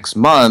of next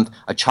month,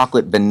 a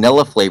chocolate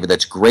vanilla flavor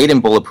that's great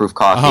in bulletproof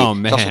coffee. Oh,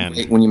 man. It's also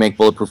great when you make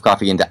bulletproof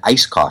coffee into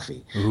iced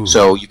coffee. Ooh.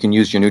 So you can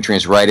use your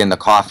nutrients right in the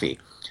coffee.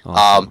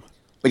 Awesome.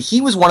 But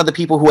he was one of the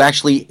people who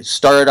actually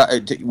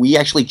we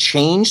actually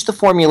changed the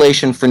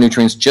formulation for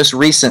nutrients just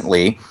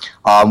recently,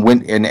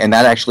 and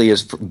that actually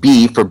is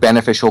B for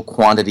beneficial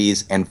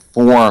quantities and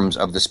forms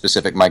of the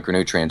specific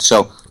micronutrients.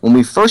 So when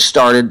we first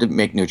started to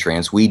make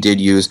nutrients, we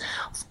did use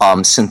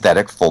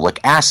synthetic folic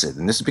acid.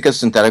 And this is because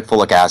synthetic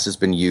folic acid has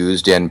been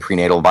used in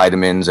prenatal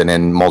vitamins and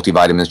in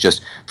multivitamins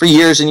just for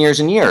years and years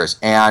and years.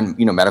 And,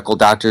 medical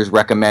doctors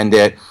recommend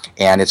it,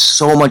 and it's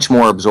so much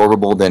more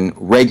absorbable than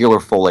regular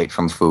folate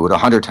from food,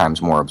 100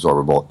 times more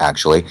absorbable,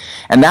 actually.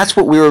 And that's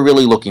what we were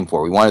really looking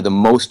for. We wanted the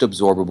most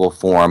absorbable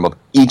form of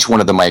each one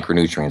of the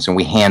micronutrients, and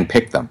we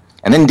handpicked them.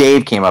 And then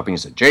Dave came up and he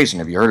said, "Jayson,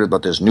 have you heard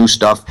about this new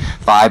stuff,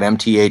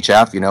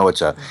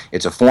 5-MTHF?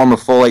 It's a form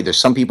of folate. There's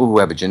some people who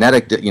have a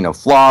genetic,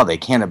 flaw. They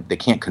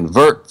can't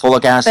convert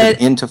folic acid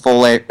into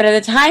folate." But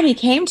at the time he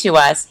came to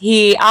us,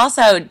 he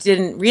also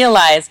didn't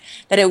realize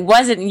that it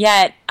wasn't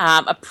yet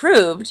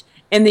approved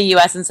in the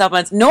U.S. in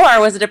supplements, nor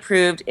was it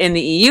approved in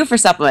the EU for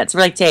supplements.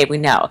 We're like, Dave, we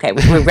know. Okay,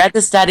 we read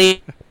the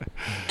study,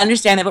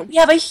 understand that, but we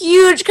have a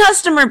huge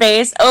customer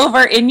base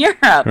over in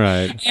Europe,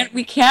 right? And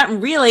we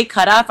can't really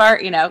cut off our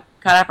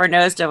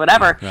nose to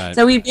whatever. Right.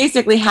 So we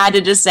basically had to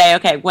just say,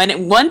 okay,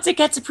 once it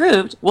gets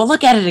approved, we'll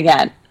look at it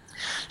again.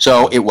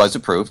 So it was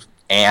approved,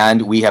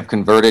 and we have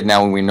converted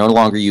now. We're no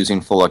longer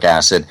using folic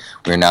acid.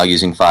 We're now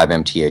using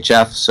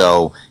 5-MTHF.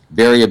 So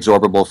very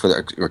absorbable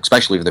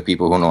especially for the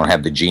people who don't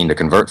have the gene to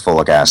convert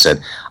folic acid.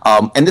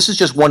 And this is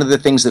just one of the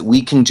things that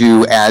we can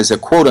do as a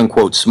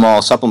quote-unquote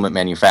small supplement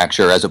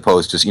manufacturer, as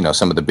opposed to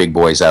some of the big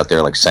boys out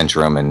there like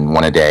Centrum and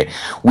One A Day.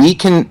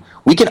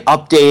 we can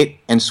update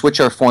and switch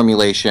our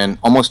formulation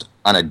almost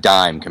on a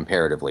dime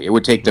comparatively. It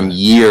would take them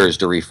years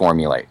to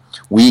reformulate.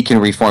 We can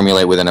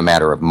reformulate within a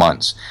matter of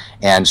months.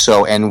 And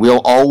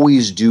we'll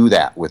always do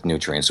that with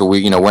nutrients. So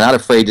we're not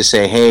afraid to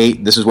say, hey,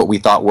 this is what we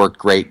thought worked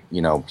great,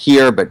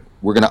 here, but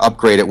we're going to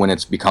upgrade it when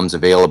it becomes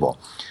available.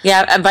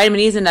 Yeah, and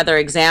vitamin E is another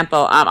example.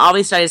 All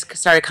these studies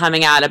started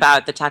coming out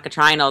about the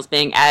tocotrienols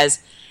being as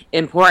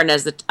important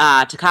as the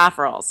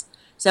tocopherols.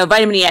 So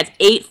vitamin E has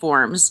 8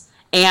 forms,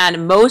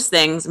 and most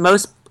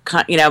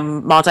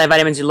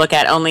multivitamins you look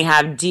at only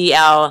have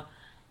DL,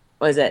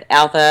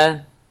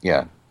 alpha?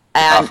 Yeah,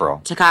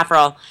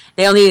 tocopherol.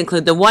 They only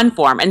include the 1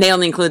 form, and they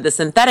only include the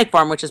synthetic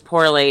form, which is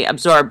poorly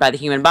absorbed by the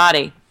human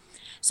body.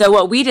 So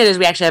what we did is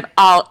we actually have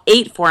all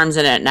 8 forms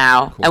in it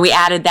now, cool. And we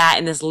added that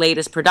in this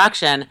latest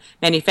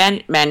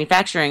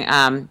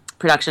manufacturing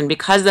production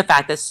because of the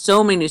fact that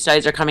so many new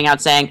studies are coming out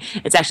saying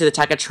it's actually the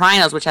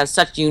tocotrienols which have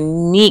such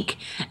unique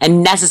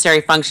and necessary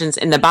functions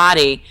in the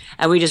body,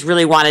 and we just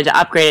really wanted to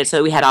upgrade it so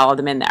that we had all of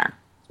them in there.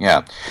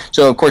 Yeah.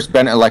 So, of course,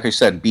 like I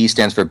said, B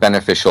stands for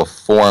beneficial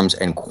forms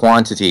and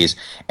quantities.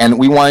 And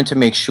we wanted to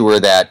make sure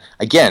that,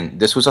 again,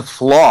 this was a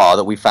flaw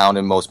that we found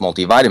in most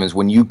multivitamins.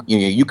 When you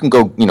can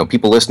go,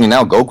 people listening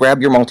now, go grab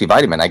your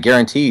multivitamin. I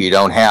guarantee you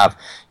don't have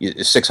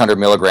 600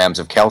 milligrams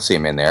of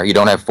calcium in there. You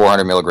don't have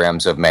 400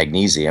 milligrams of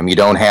magnesium. You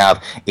don't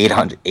have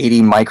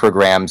 880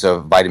 micrograms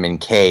of vitamin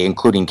K,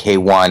 including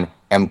K1,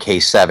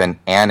 MK7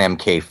 and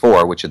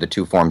MK4, which are the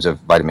 2 forms of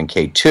vitamin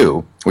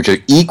K2, which are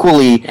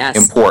equally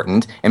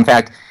important. In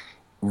fact,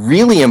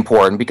 really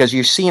important, because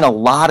you're seeing a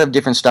lot of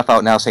different stuff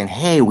out now saying,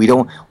 hey, we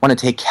don't want to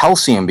take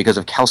calcium because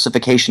of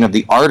calcification of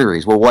the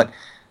arteries. Well,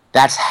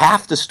 that's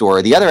half the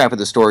story. The other half of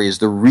the story is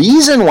the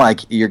reason why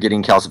you're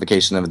getting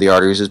calcification of the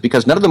arteries is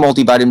because none of the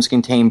multivitamins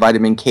contain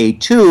vitamin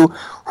K2,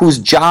 whose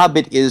job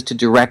it is to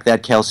direct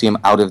that calcium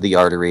out of the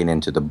artery and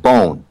into the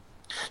bone.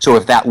 So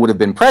if that would have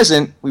been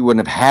present, we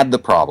wouldn't have had the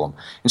problem.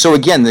 And so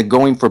again, they're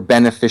going for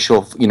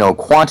beneficial,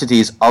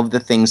 quantities of the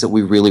things that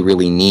we really,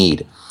 really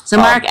need. So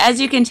Mark,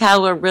 as you can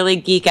tell, we're really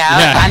geek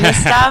out on this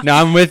stuff. No,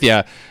 I'm with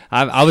you.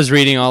 I was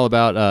reading all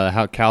about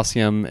how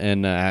calcium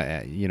and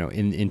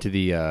into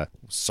the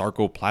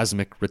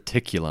sarcoplasmic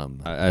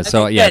reticulum. It's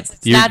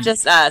not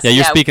just us. Yeah,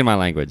 you're speaking my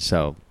language,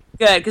 so.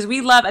 Good, because we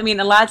love, a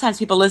lot of times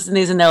people listen to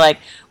these and they're like,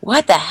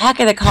 what the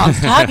heck are the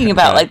Collins talking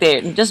about? Like,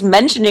 they're just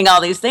mentioning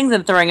all these things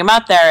and throwing them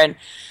out there. And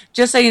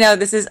just so you know,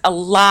 this is a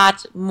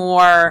lot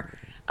more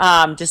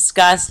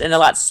discussed and a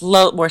lot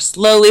more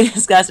slowly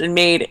discussed and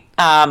made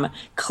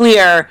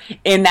clear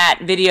in that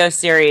video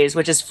series,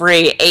 which is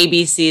free,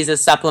 ABCs of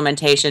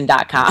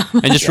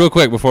supplementation.com. And just real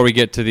quick, before we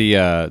get to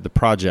the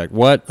project,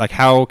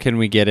 how can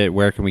we get it?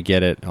 Where can we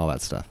get it? All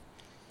that stuff.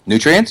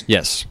 Nutrients?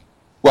 Yes.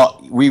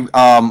 Well, we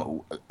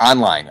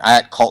online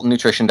at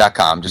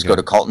caltonnutrition.com. Just go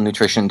to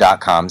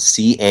caltonnutrition.com,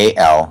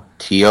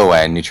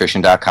 CALTON,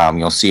 nutrition.com.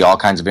 You'll see all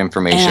kinds of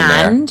information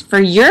there. And for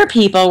your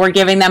people, we're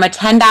giving them a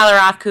 $10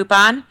 off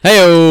coupon.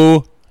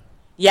 Hey-o!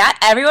 Yeah,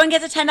 everyone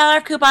gets a $10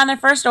 off coupon on their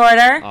first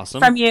order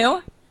from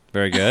you.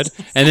 Very good.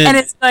 And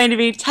it's going to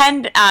be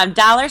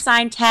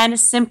 $10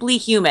 Simply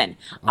Human,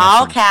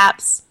 all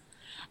caps.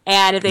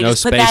 And if they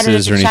just put that in the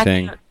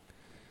checkout.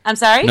 I'm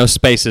sorry? No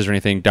spaces or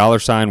anything.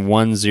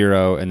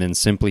 $10 and then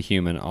Simply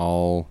Human,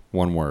 all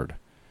one word.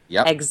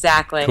 Yep.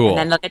 Exactly. Cool. And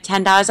then they'll get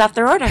 $10 off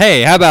their order.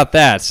 Hey, how about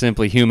that,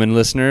 Simply Human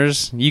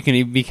listeners? You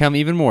can become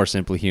even more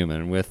Simply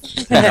Human with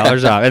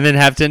 $10 off. And then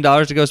have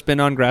 $10 to go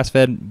spend on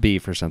grass-fed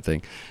beef or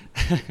something.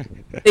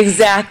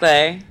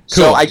 Exactly. Cool.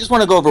 So I just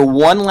want to go over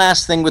one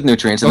last thing with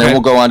nutrients, and then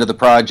we'll go on to the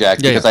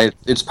project, because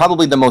it's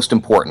probably the most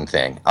important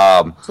thing.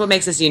 It's what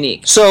makes us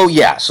unique. So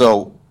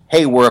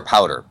hey, we're a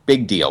powder.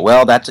 Big deal.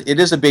 Well, it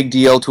is a big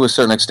deal to a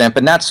certain extent,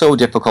 but not so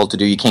difficult to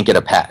do. You can't get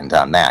a patent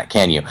on that,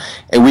 can you?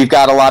 And we've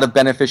got a lot of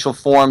beneficial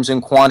forms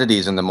and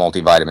quantities in the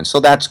multivitamins, so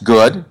that's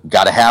good.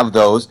 Got to have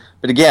those.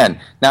 But again,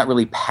 not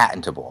really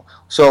patentable.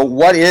 So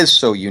what is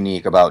so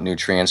unique about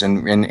nutrients,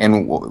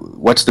 and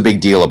what's the big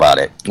deal about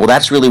it? Well,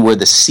 that's really where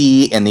the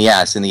C and the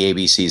S in the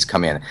ABCs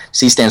come in.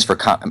 C stands for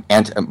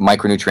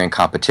micronutrient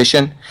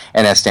competition,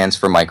 and S stands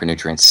for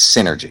micronutrient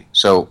synergy.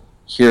 So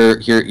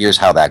here's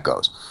how that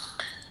goes.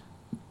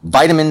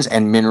 Vitamins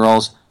and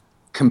minerals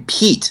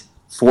compete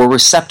for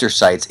receptor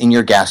sites in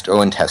your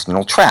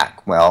gastrointestinal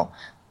tract. Well,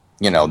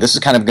 this is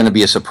kind of going to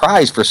be a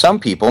surprise for some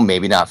people,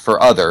 maybe not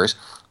for others.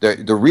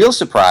 The real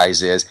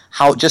surprise is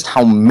how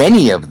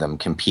many of them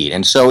compete.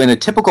 And so in a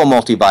typical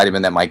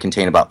multivitamin that might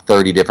contain about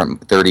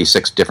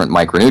 36 different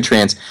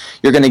micronutrients,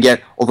 you're going to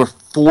get over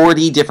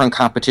 40 different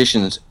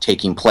competitions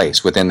taking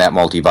place within that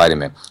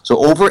multivitamin. So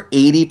over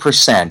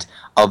 80%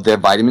 of their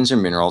vitamins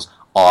and minerals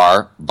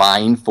are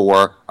vying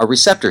for a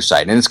receptor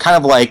site. And it's kind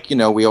of like,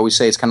 we always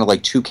say it's kind of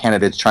like two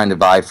candidates trying to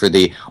vie for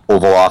the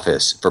Oval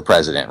Office for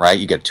president, right?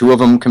 You get two of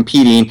them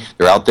competing,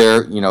 they're out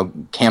there,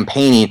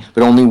 campaigning,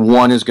 but only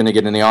one is going to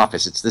get in the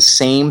office. It's the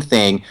same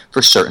thing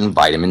for certain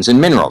vitamins and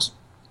minerals.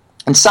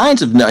 And science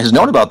has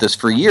known about this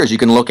for years. You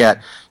can look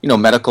at,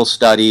 medical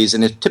studies,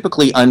 and it's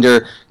typically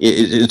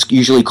it's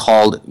usually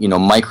called,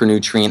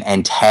 micronutrient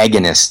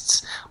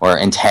antagonists or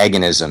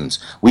antagonisms.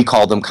 We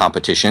call them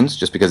competitions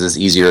just because it's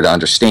easier to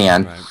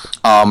understand.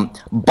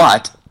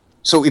 Right.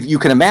 So if you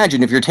can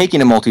imagine, if you're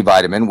taking a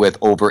multivitamin with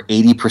over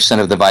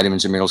 80% of the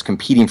vitamins and minerals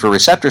competing for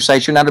receptor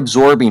sites, you're not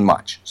absorbing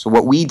much. So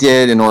what we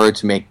did in order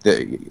to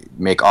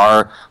make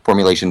our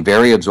formulation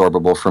very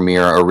absorbable for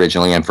Mira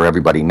originally and for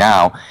everybody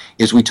now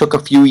is we took a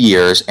few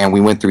years and we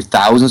went through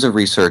thousands of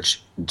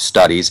research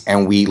studies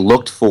and we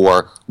looked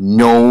for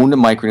known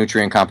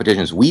micronutrient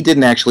competitions. We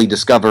didn't actually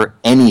discover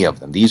any of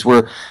them. These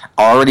were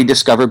already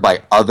discovered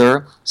by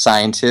other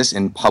scientists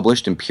and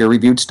published in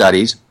peer-reviewed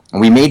studies. And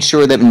we made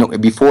sure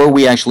that before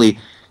we actually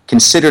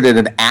considered it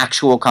an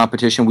actual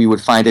competition, we would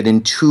find it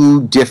in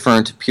 2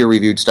 different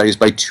peer-reviewed studies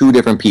by 2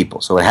 different people.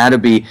 So it had to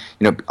be,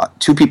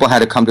 2 people had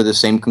to come to the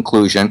same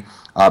conclusion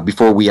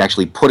before we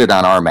actually put it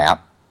on our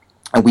map.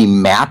 And we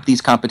mapped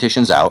these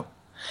competitions out,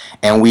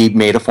 and we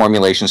made a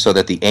formulation so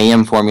that the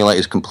AM formula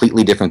is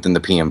completely different than the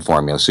PM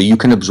formula. So you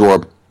can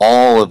absorb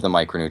all of the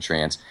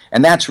micronutrients,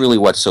 and that's really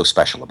what's so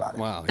special about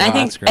it. Wow, yeah, I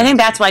think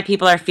that's why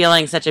people are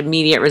feeling such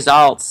immediate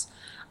results.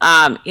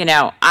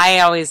 I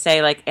always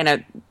say,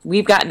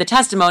 we've gotten the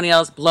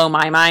testimonials blow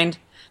my mind.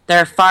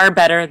 They're far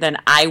better than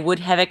I would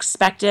have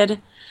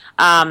expected,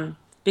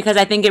 because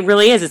I think it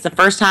really is. It's the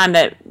first time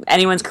that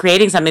anyone's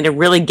creating something to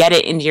really get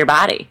it into your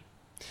body.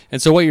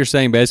 And so what you're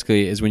saying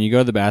basically is when you go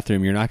to the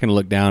bathroom, you're not going to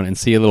look down and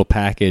see a little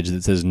package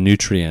that says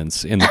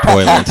nutrients in the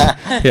toilet.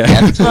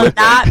 Yeah. It will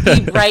not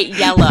be bright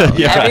yellow.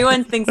 Yeah.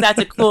 Everyone thinks that's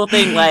a cool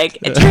thing. Like,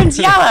 it turns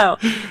yellow.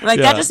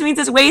 That just means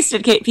it's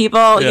wasted,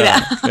 people.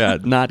 Yeah,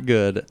 not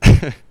good.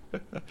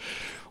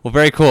 Well,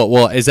 very cool.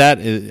 Well,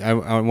 I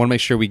want to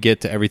make sure we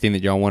get to everything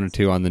that y'all wanted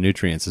to on the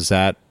nutrients. Does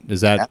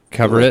that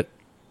cover it?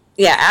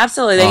 Yeah,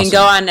 absolutely. They can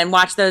go on and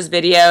watch those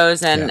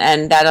videos,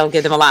 and that'll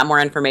give them a lot more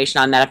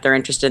information on that if they're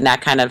interested in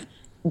that kind of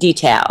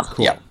detail.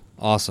 Cool. Yeah.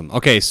 Awesome.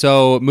 Okay,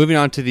 so moving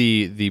on to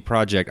the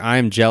project, I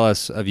am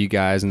jealous of you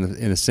guys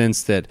in the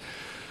sense that,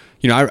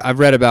 I've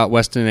read about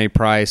Weston A.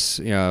 Price,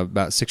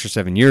 about 6 or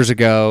 7 years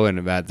ago, and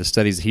about the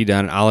studies that he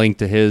done. I'll link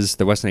to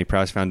the Weston A.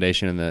 Price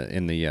Foundation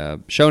in the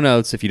show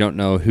notes if you don't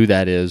know who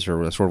that is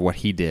or sort of what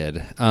he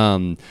did.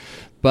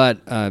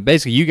 But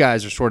basically, you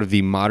guys are sort of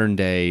the modern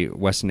day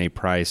Weston A.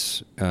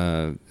 Price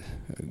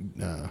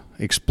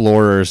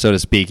explorers, so to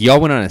speak.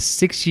 Y'all went on a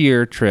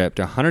 6-year trip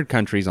to 100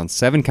 countries on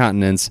 7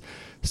 continents,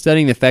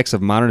 studying the effects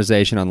of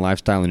modernization on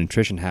lifestyle and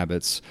nutrition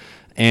habits.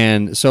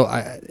 And so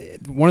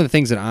one of the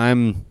things that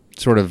I'm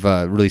sort of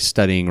really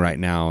studying right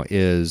now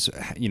is,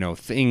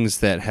 things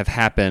that have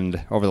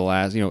happened over the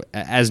last,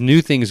 as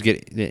new things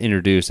get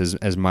introduced,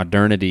 as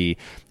modernity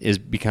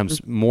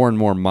becomes more and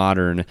more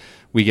modern,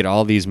 we get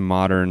all these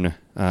modern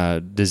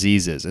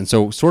diseases. And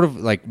so sort of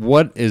like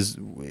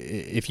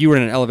if you were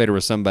in an elevator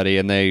with somebody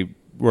and they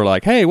were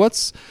like, hey,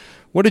 what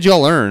did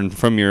y'all learn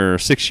from your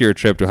 6-year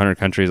trip to 100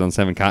 countries on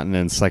 7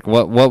 continents? Like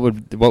what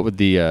would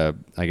the,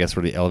 I guess,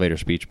 sort of the elevator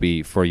speech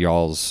be for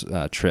y'all's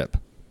trip?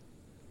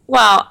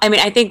 Well,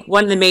 I think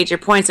one of the major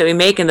points that we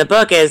make in the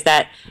book is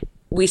that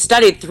we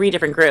studied 3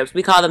 different groups.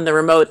 We call them the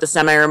remote, the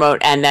semi-remote,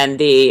 and then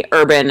the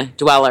urban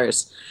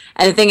dwellers.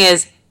 And the thing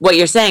is, what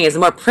you're saying is the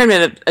more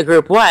primitive a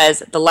group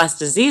was, the less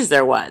disease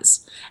there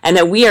was. And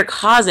that we are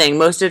causing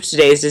most of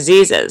today's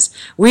diseases.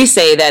 We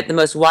say that the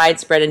most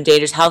widespread and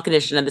dangerous health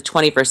condition of the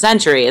 21st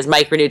century is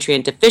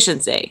micronutrient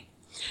deficiency.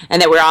 And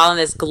that we're all in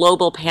this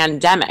global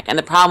pandemic. And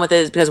the problem with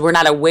it is because we're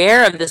not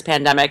aware of this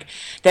pandemic,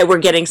 that we're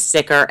getting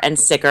sicker and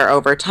sicker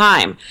over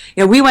time.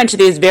 We went to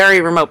these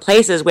very remote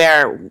places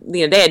where,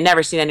 they had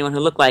never seen anyone who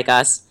looked like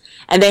us.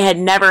 And they had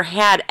never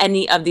had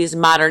any of these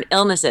modern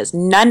illnesses.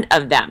 None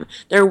of them.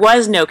 There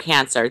was no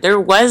cancer. There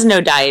was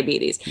no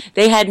diabetes.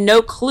 They had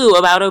no clue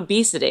about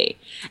obesity.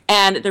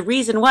 And the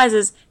reason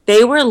is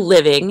they were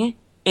living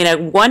in a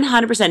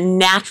 100%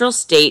 natural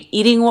state,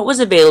 eating what was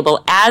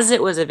available as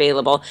it was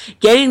available,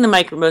 getting the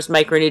most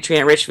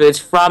micronutrient-rich foods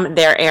from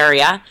their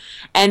area,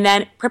 and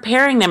then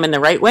preparing them in the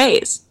right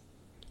ways.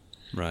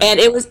 Right. And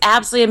it was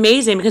absolutely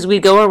amazing because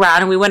we'd go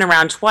around, and we went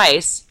around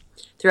twice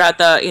throughout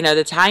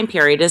the time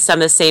period to some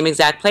of the same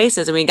exact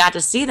places, and we got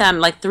to see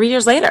them 3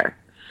 years later.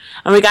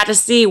 And we got to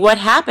see what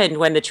happened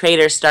when the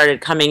traders started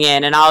coming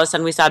in, and all of a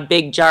sudden we saw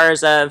big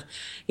jars of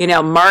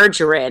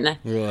margarine,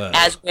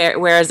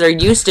 whereas there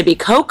used to be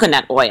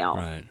coconut oil.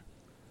 Right.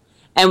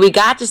 And we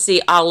got to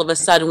see all of a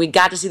sudden, we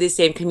got to see these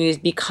same communities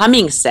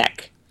becoming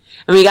sick.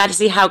 And we got to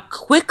see how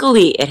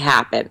quickly it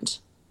happened.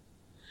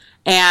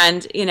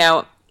 And,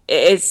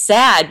 it's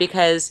sad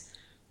because,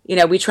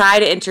 we try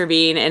to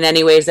intervene in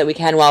any ways that we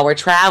can while we're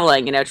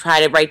traveling, try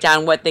to write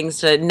down what things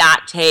to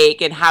not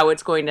take and how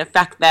it's going to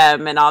affect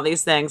them and all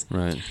these things.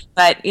 Right.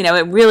 But,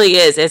 it really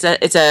is.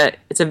 It's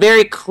a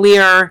very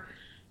clear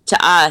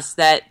to us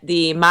that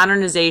the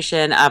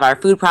modernization of our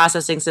food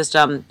processing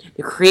system,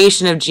 the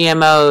creation of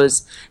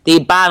GMOs, the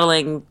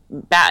bottling,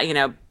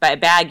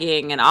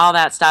 bagging and all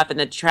that stuff, and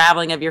the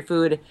traveling of your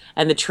food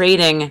and the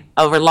trading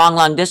over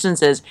long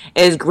distances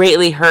is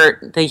greatly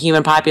hurt the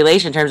human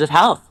population in terms of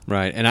health.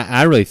 Right, and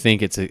I really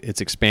think it's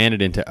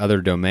expanded into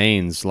other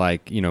domains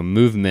like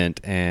movement,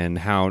 and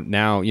how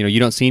now you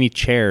don't see any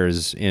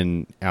chairs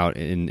out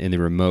in the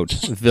remote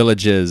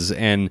villages,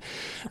 and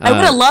I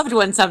would have loved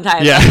one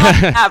sometimes.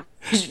 Yeah.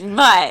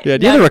 But yeah,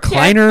 do you have a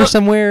recliner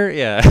somewhere?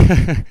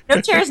 Yeah.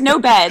 No chairs, no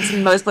beds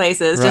in most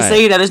places. Right. Just so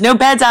you know, there's no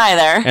beds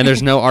either. And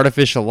there's no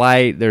artificial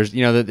light. There's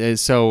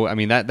so I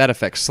mean that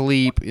affects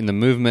sleep. In the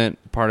movement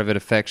part of it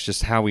affects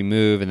just how we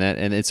move,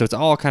 and so it's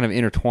all kind of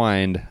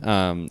intertwined.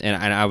 And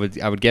I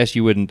would guess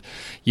you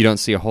don't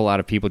see a whole lot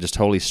of people just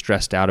totally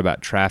stressed out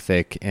about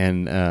traffic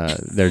and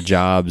their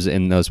jobs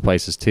in those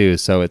places too.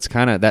 So it's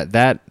kind of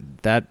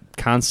that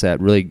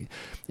concept really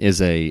is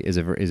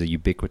a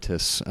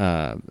ubiquitous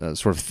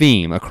sort of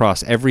theme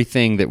across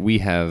everything that we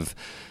have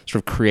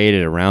sort of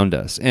created around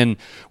us. And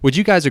would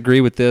you guys agree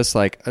with this?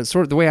 Like,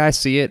 sort of the way I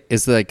see it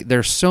is like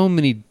there's so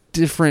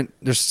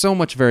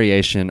much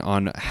variation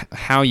on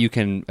how you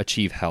can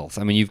achieve health.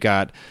 I mean, you've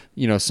got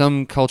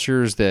some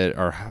cultures that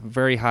are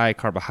very high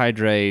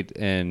carbohydrate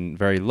and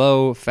very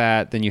low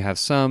fat. Then you have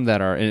some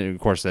that are, and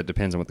of course that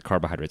depends on what the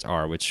carbohydrates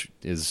are, which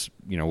is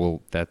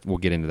we'll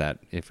get into that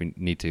if we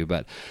need to.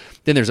 But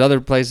then there's other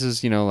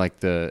places, like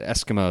the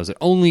Eskimos that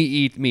only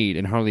eat meat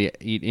and hardly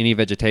eat any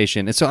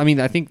vegetation. And so I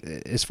mean, I think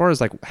as far as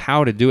like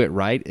how to do it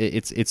right,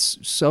 it's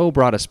so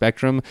broad a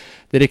spectrum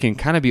that it can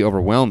kind of be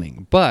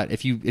overwhelming. But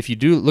if you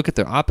do look at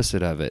the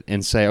opposite of it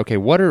and say, okay,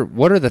 what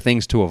are the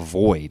things to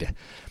avoid?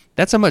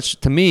 That's how much,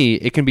 to me,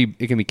 it can be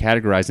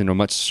categorized into a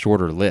much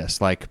shorter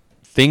list, like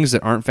things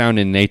that aren't found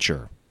in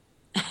nature.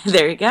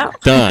 There you go.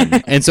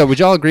 Done. And so would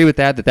y'all agree with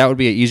that would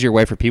be an easier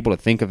way for people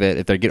to think of it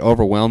if they get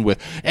overwhelmed with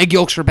egg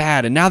yolks are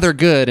bad and now they're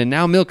good and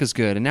now milk is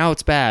good and now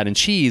it's bad and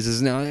cheese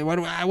is now, what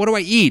do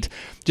I eat?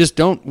 Just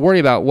don't worry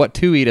about what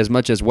to eat as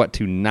much as what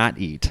to not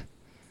eat.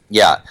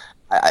 Yeah.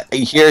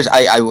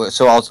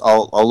 So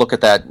I'll look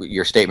at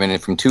your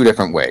statement from two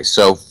different ways.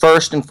 So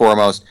first and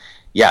foremost,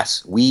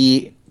 yes,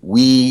 we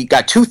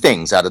got two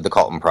things out of the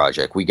Calton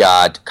Project. We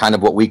got kind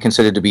of what we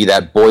consider to be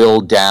that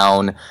boiled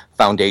down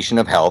foundation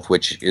of health,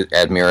 which,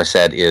 as Mira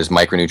said, is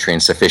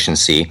micronutrient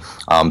sufficiency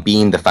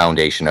being the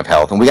foundation of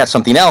health. And we got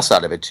something else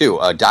out of it, too,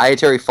 a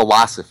dietary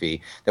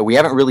philosophy that we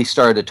haven't really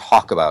started to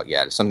talk about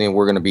yet. It's something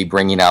we're going to be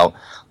bringing out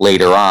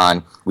later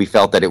on. We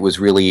felt that it was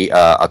really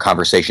a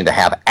conversation to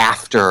have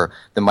after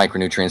the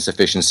micronutrient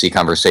sufficiency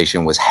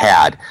conversation was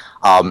had.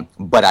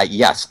 But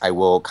I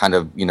will kind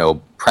of,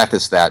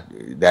 preface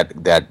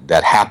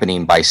that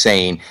happening by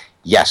saying,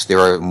 yes, there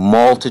are a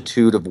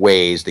multitude of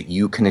ways that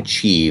you can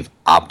achieve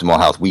optimal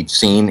health. We've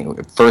seen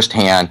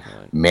firsthand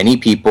many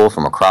people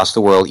from across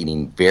the world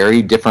eating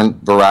very different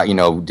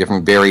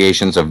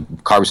variations of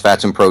carbs,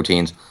 fats, and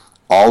proteins,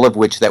 all of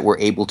which that were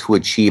able to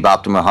achieve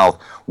optimal health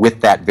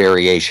with that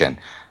variation.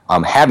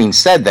 Having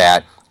said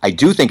that, I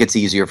do think it's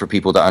easier for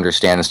people to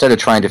understand. Instead of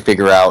trying to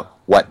figure out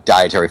what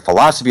dietary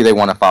philosophy they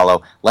want to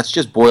follow, let's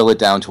just boil it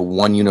down to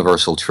one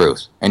universal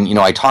truth. And,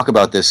 I talk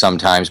about this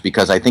sometimes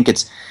because I think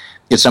it's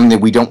something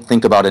that we don't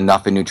think about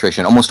enough in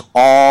nutrition. Almost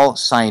all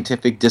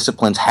scientific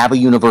disciplines have a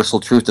universal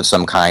truth of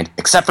some kind,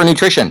 except for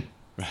nutrition.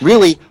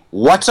 Really,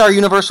 what's our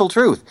universal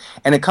truth?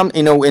 And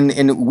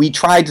and we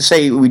tried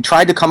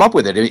to come up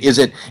with it. Is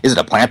it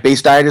a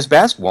plant-based diet is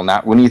best? Well,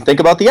 not when you think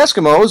about the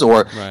Eskimos,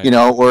 or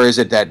or is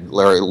it that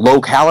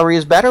low calorie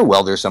is better?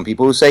 Well, there's some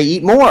people who say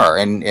eat more,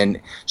 and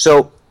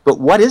so. But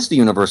what is the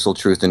universal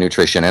truth in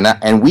nutrition?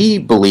 And we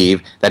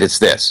believe that it's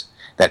this.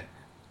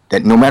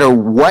 That no matter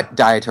what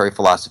dietary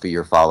philosophy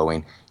you're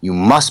following, you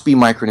must be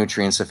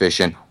micronutrient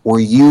sufficient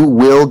or you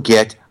will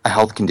get a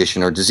health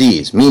condition or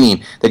disease,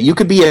 meaning that you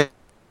could be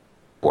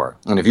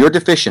and if you're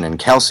deficient in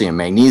calcium,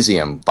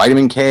 magnesium,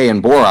 vitamin K,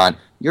 and boron,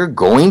 you're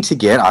going to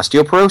get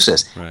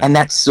osteoporosis. Right. And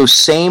that's those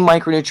same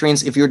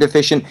micronutrients. If you're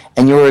deficient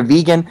and you're a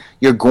vegan,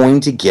 you're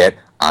going to get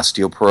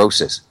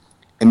osteoporosis.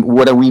 And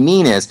what we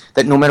mean is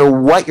that no matter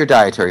what your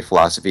dietary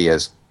philosophy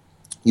is,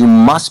 you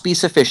must be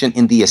sufficient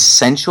in the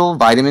essential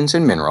vitamins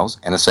and minerals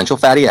and essential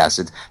fatty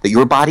acids that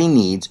your body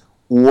needs,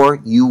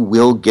 or you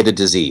will get a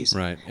disease.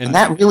 Right. And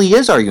that really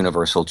is our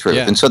universal truth.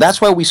 Yeah. And so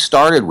that's why we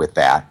started with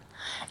that.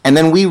 And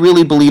then we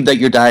really believe that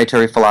your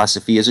dietary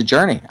philosophy is a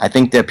journey. I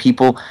think that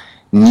people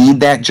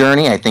need that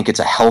journey. I think it's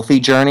a healthy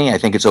journey. I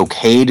think it's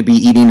okay to be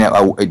eating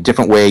a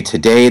different way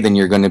today than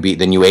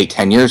you ate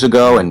 10 years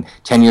ago, and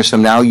 10 years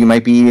from now you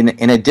might be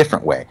in a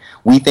different way.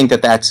 We think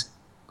that that's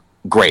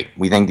great.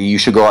 We think that you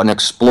should go out and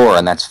explore,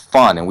 and that's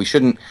fun, and we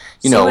shouldn't,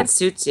 see what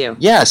suits you.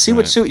 Yeah, see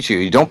what suits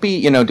you. Don't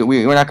be,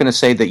 we're not going to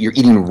say that you're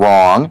eating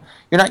wrong.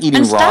 You're not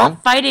eating and wrong.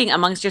 Stop fighting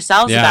amongst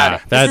yourselves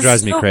about it. That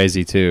drives me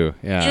crazy too.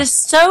 Yeah. It is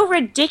so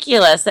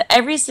ridiculous that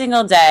every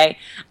single day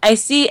I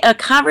see a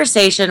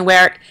conversation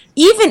where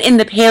even in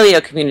the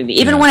paleo community,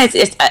 even when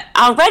it's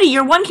already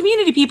you're one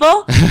community,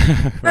 people,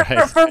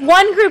 Right. for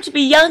one group to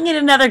be yelling at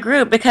another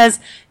group because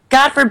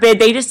God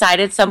forbid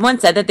someone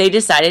said that they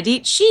decided to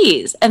eat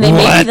cheese, and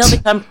maybe they'll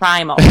become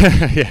primal.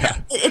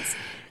 Yeah. It's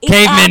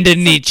Cavemen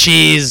didn't eat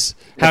cheese.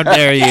 How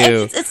dare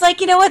you? It's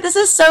like, you know what? This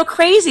is so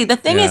crazy. The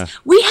thing is,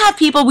 we have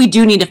people we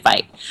do need to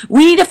fight.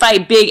 We need to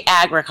fight big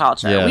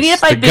agriculture. Yes, we need to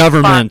fight the big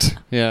government.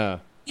 farm. Yeah.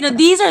 You know,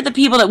 these are the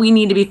people that we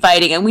need to be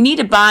fighting, and we need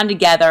to bond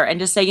together and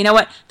just say, you know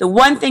what? The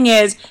one thing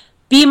is,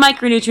 be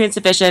micronutrient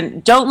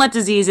sufficient. Don't let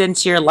disease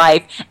into your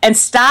life, and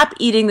stop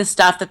eating the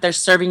stuff that they're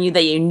serving you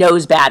that you know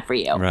is bad for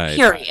you. Right.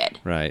 Period.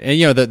 Right. And,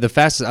 you know, the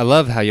fastest, I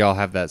love how y'all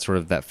have that sort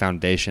of that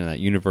foundation, that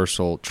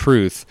universal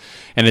truth,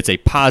 and it's a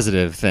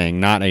positive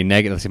thing, not a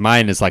negative.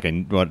 Mine is like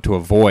to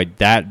avoid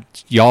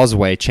that. Y'all's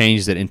way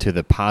changed it into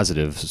the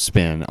positive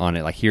spin on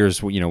it. Like,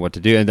 here's, you know, what to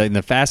do. And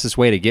the fastest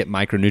way to get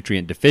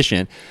micronutrient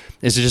deficient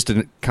is to just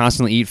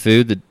constantly eat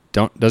food that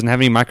doesn't have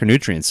any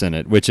micronutrients in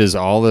it, which is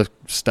all the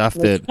stuff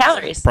that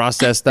calories,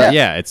 processed stuff.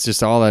 Yeah, it's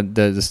just all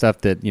the stuff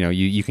that, you know,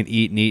 you can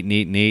eat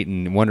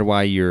and wonder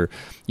why you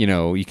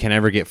can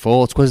never get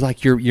full. It's because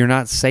like you're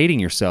not sating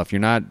yourself.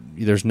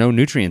 There's no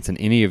nutrients in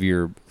any of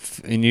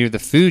the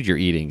food you're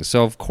eating.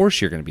 So of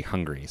course you're going to be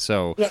hungry.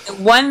 So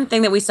one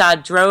thing that we saw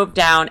drove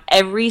down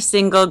every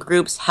single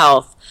group's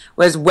health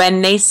was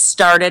when they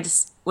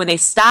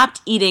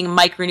stopped eating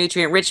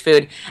micronutrient-rich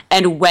food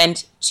and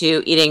went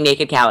to eating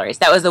naked calories.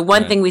 That was the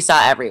one thing we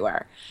saw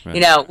everywhere. Right.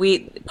 You know,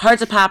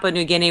 parts of Papua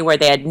New Guinea where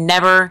they had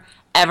never,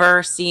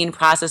 ever seen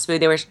processed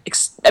food,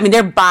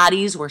 their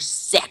bodies were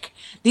sick.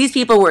 These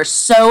people were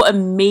so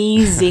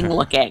amazing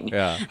looking.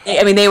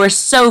 They were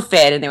so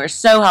fit and they were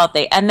so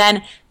healthy. And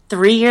then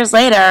 3 years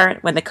later,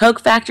 when the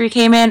Coke factory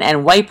came in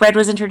and white bread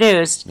was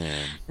introduced,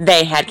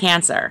 they had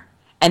cancer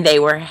and they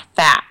were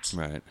fat.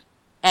 Right.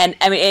 And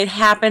it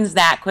happens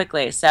that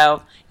quickly.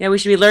 So, you know, we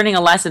should be learning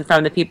a lesson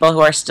from the people who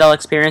are still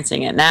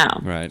experiencing it now.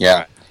 Right.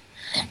 Yeah.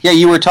 Yeah,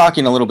 you were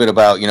talking a little bit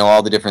about, you know,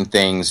 all the different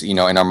things, you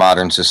know, in our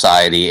modern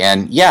society.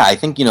 And yeah, I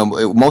think, you know,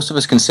 most of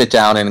us can sit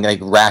down and like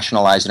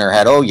rationalize in our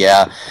head, oh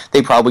yeah,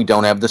 they probably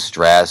don't have the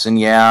stress, and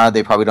yeah,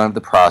 they probably don't have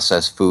the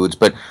processed foods.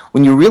 But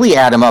when you really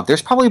add them up,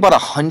 there's probably about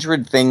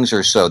 100 things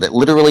or so that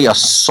literally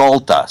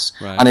assault us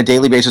on a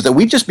daily basis that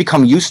we've just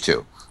become used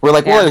to. We're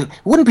like, well, it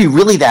wouldn't be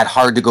really that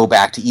hard to go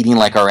back to eating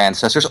like our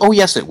ancestors. Oh,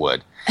 yes, it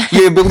would.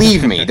 You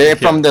believe me.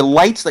 From the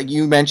lights that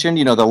you mentioned,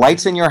 you know, the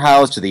lights in your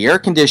house, to the air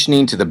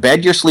conditioning, to the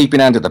bed you're sleeping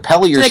on, to the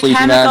pillow you're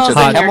sleeping on, to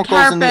the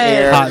chemicals in the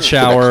air, hot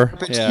shower,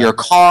 to your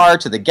car,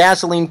 to the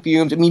gasoline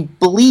fumes. I mean,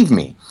 believe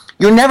me,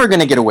 you're never going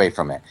to get away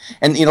from it.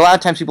 And you know, a lot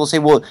of times people say,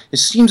 well, it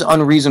seems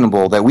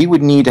unreasonable that we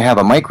would need to have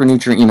a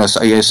micronutrient, you know,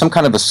 some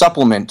kind of a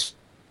supplement.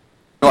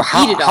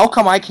 How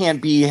come I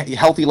can't be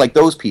healthy like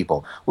those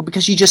people? Well,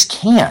 because you just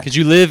can't. Because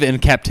you live in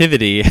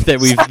captivity that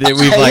we've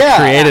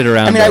created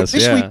around us. I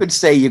wish we could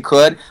say you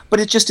could, but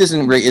it just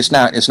isn't. It's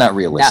not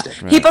realistic.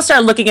 Yeah. Right. People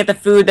start looking at the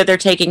food that they're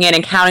taking in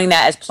and counting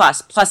that as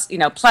plus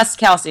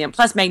calcium,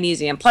 plus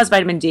magnesium, plus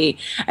vitamin D,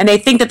 and they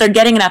think that they're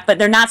getting enough, but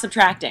they're not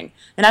subtracting.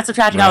 They're not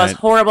subtracting all those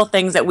horrible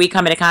things that we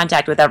come into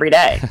contact with every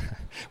day.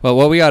 Well,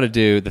 what we ought to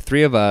do, the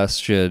three of us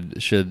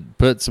should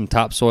put some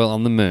topsoil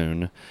on the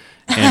moon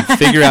and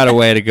figure out a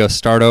way to go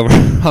start over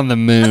on the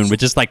moon with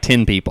just like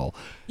 10 people.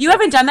 You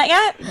haven't done that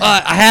yet?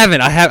 I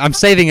haven't. I'm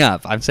saving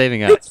up. I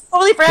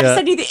totally forgot to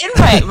send you the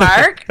invite,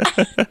 Mark.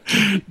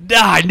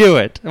 I knew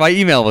it. My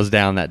email was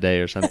down that day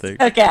or something.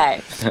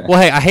 Okay.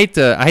 Well, hey, I hate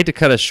to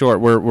cut us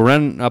short. We're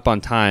running up on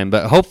time,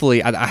 but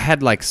hopefully I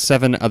had like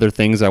 7 other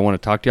things I want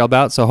to talk to y'all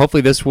about. So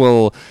hopefully this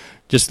will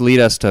just lead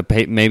us to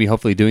maybe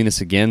hopefully doing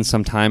this again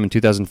sometime in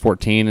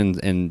 2014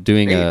 and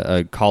doing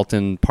a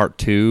Calton Part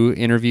 2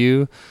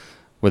 interview.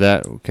 With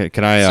that,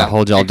 can I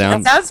hold y'all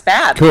down? That sounds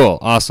bad. Cool,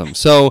 awesome.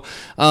 So,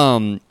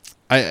 I'll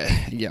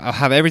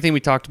have everything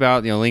we talked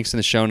about, you know, links in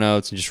the show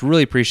notes, and just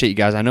really appreciate you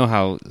guys. I know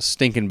how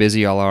stinking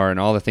busy y'all are, and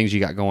all the things you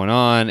got going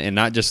on, and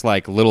not just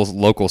like little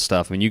local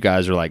stuff. I mean, you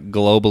guys are like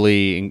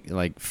globally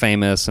like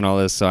famous and all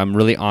this. So I'm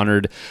really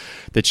honored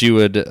that you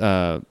would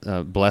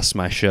bless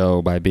my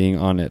show by being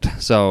on it.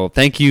 So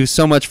thank you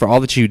so much for all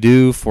that you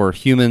do for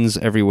humans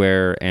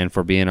everywhere, and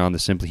for being on the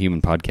Simply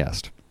Human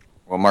podcast.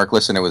 Well, Mark,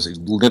 listen, it was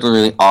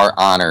literally our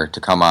honor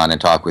to come on and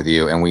talk with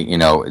you, and we, you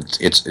know,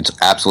 it's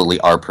absolutely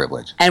our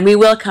privilege. And we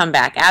will come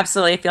back,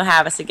 absolutely, if you'll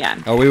have us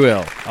again. Oh, we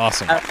will.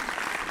 Awesome.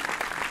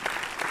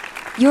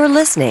 You're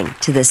listening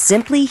to the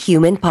Simply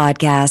Human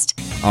podcast.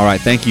 All right,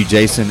 thank you,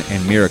 Jayson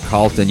and Mira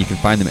Calton. You can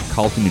find them at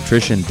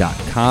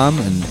caltonnutrition.com,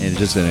 and it's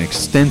just an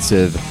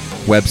extensive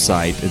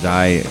website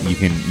that you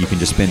can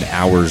just spend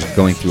hours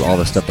going through all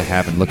the stuff they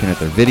have and looking at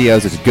their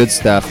videos. It's good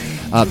stuff.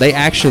 They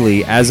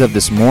actually, as of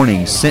this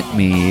morning, sent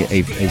me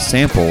a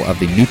sample of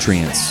the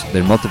nutrients, the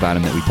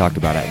multivitamin that we talked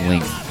about at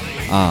length,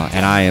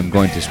 and I am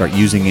going to start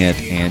using it.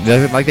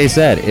 And like they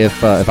said,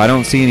 if I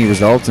don't see any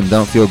results and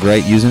don't feel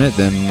great using it,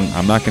 then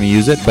I'm not going to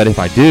use it. But if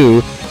I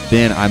do,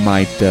 then I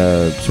might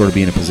sort of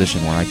be in a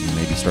position where I can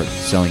maybe start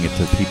selling it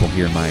to people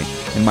here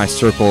in my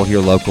circle here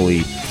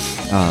locally.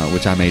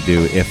 Which I may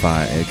do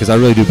because I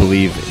really do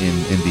believe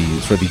in the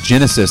sort of the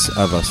genesis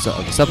of a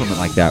supplement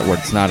like that, where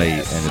it's not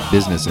a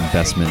business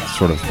investment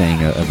sort of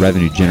thing, a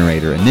revenue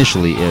generator.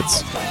 Initially,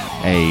 it's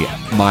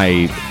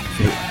my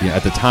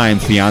at the time,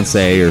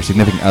 fiance or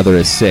significant other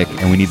is sick,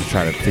 and we need to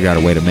try to figure out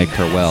a way to make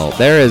her well.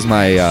 There is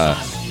my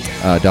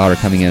daughter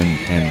coming in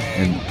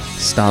and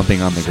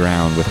stomping on the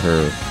ground with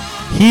her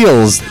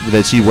heels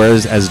that she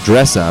wears as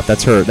dress up.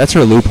 That's her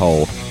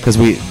loophole, because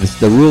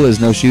the rule is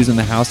no shoes in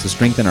the house to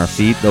strengthen our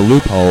feet. The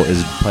loophole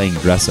is playing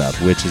dress up,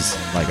 which is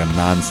like a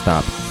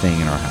non-stop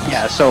thing in our house.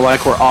 Yeah, so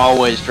like we're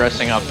always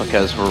dressing up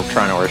because we're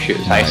trying to wear shoes.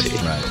 Right, I see.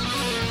 Right.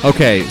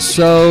 Okay,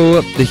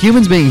 so the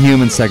humans being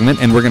human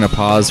segment, and we're gonna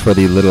pause for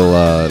the little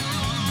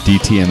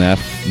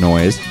DTMF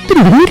noise.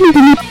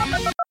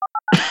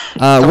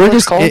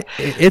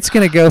 It's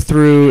going to go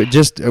through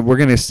we're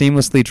going to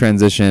seamlessly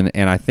transition,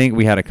 and I think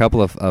we had a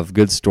couple of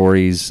good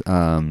stories.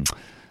 One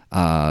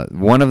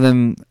of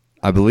them,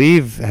 I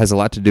believe, has a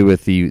lot to do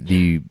with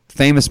the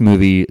famous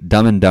movie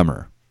Dumb and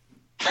Dumber.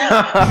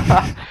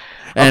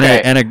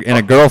 and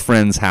a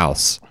girlfriend's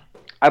house.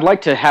 I'd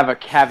like to have a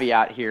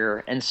caveat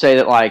here and say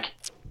that, like,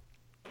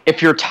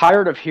 if you're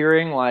tired of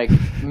hearing, like,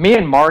 me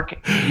and Mark,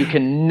 you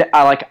can,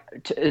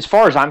 as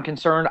far as I'm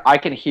concerned, I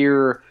can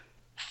hear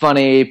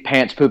funny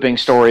pants pooping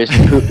stories,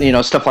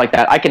 stuff like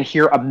that. I can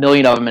hear a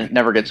million of them and it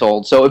never gets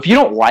old. So if you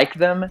don't like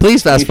them,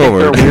 please fast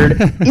forward. They're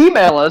weird,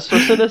 email us or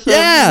send us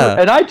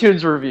an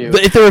iTunes review.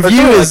 But if the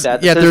review is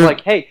like that, says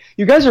like, hey,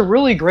 you guys are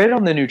really great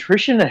on the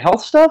nutrition and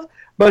health stuff,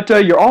 but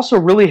you're also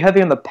really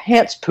heavy on the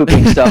pants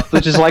pooping stuff,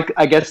 which is like,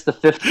 I guess, the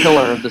fifth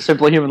pillar of the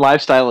Simply Human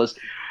lifestyle is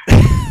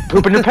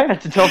pooping your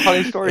pants and tell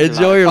funny stories.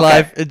 Enjoy your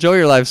life. Enjoy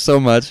your life so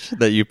much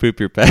that you poop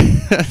your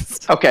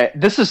pants. Okay,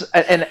 this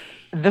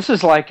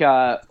is like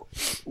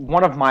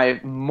one of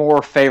my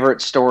more favorite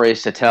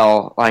stories to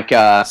tell. Like,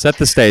 set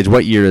the stage.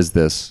 What year is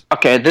this?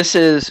 Okay, this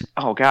is,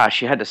 oh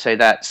gosh, you had to say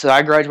that. So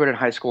I graduated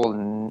high school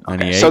in,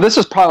 okay, so this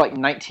is probably like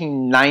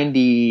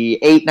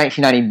 1998,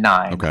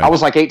 1999. Okay. I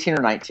was like 18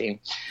 or 19.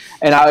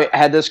 And I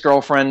had this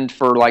girlfriend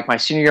for like my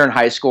senior year in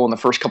high school and the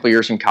first couple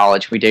years in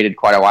college. We dated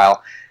quite a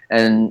while.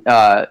 And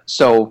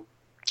so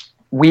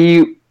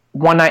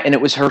one night, and it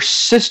was her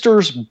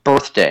sister's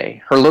birthday.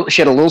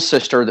 She had a little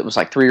sister that was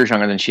like 3 years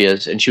younger than she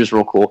is, and she was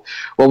real cool.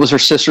 Well, it was her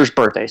sister's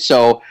birthday.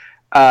 So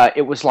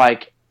it was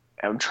like,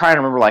 I'm trying to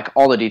remember like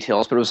all the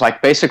details, but it was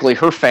like basically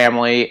her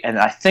family, and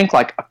I think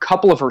like a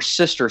couple of her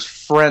sister's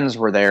friends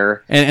were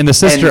there. And the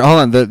sister,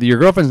 hold on, your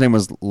girlfriend's name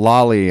was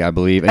Lolly, I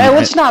believe. And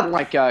let's not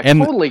like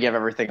totally give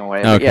everything away.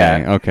 Okay,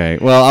 yeah. Okay.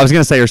 Well, I was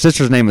gonna say her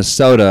sister's name was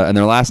Soda, and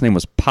their last name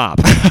was Pop.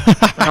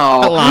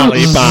 Oh,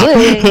 Lollipop.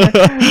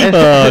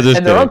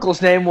 and their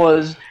uncle's name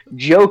was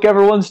Joke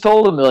everyone's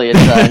told a million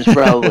times,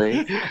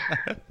 probably.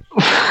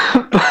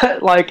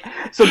 But like,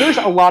 so there's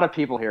a lot of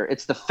people here.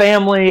 It's the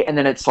family, and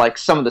then it's like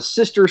some of the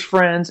sister's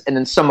friends, and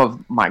then some of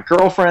my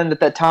girlfriend at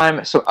that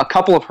time, so a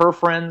couple of her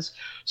friends.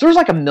 So there's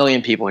like a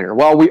million people here.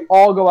 Well, we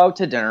all go out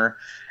to dinner,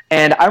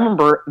 and I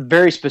remember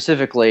very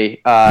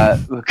specifically,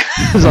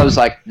 because I was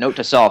like, note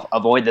to self,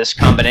 avoid this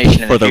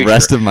combination for the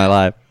rest of my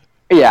life.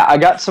 Yeah, I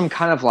got some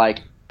kind of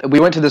like, we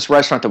went to this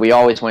restaurant that we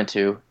always went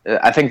to.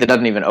 I think that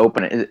doesn't even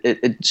open.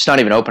 It's not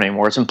even open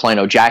anymore. It's in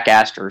Plano. Jack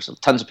Astor's.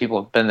 Tons of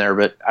people have been there,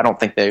 but I don't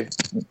think they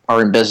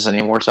are in business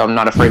anymore, so I'm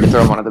not afraid to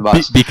throw them under the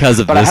bus. Because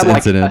of this incident.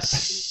 I had like a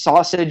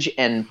sausage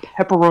and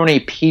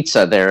pepperoni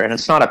pizza there, and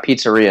it's not a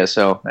pizzeria,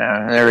 so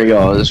there we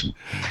go. This is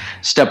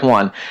step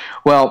one.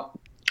 Well,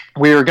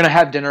 we were going to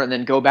have dinner and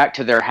then go back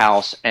to their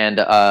house and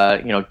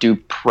do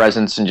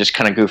presents and just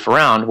kind of goof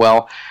around.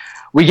 Well,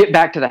 we get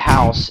back to the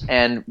house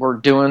and we're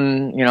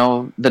doing,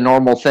 the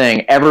normal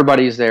thing.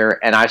 Everybody's there,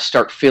 and I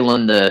start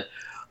feeling the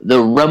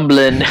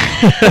rumbling,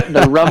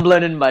 the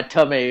rumbling in my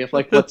tummy.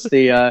 Like, what's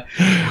the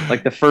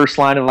first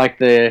line of like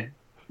the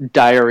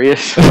diarrhea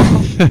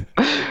song?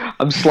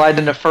 I'm sliding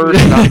into first,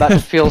 and I'm about to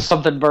feel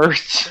something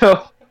burst.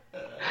 So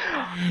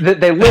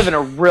they live in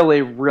a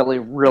really, really,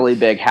 really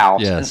big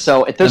house, yes. And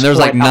so at this and there's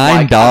point, like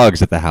 9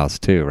 dogs at the house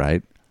too,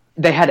 right?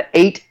 They had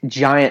 8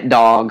 giant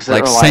dogs that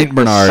like are like Saint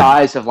Bernard. the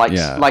size of like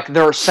Yeah. like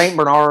there are Saint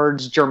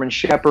Bernards, German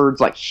Shepherds,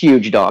 like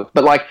huge dogs.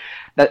 But like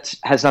that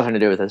has nothing to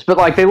do with this. But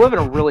like they live in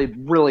a really,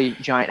 really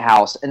giant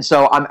house, and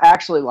so I'm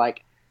actually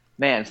like,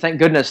 man, thank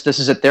goodness this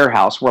is at their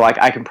house, where like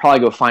I can probably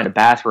go find a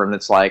bathroom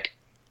that's like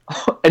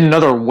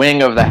another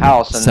wing of the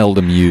house, and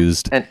seldom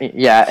used. And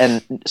yeah,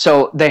 and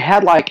so they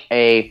had like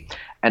an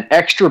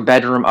extra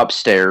bedroom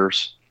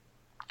upstairs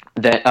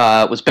that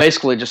was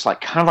basically just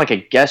like kind of like a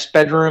guest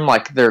bedroom,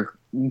 like their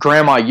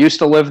grandma used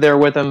to live there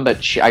with them,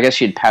 but I guess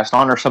she had passed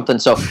on or something.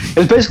 So it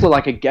was basically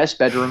like a guest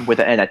bedroom with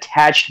an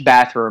attached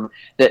bathroom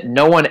that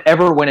no one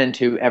ever went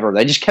into ever.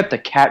 They just kept the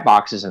cat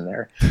boxes in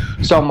there.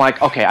 So I'm like,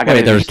 okay, I got to.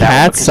 Wait, there's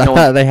cats? I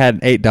thought they had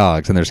 8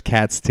 dogs, and there's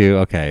cats too.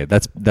 Okay,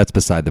 that's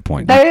beside the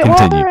point.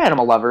 They're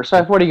animal lovers.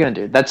 So what are you going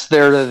to do? That's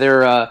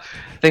their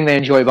thing they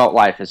enjoy about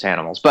life is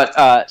animals.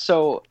 But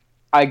so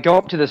I go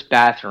up to this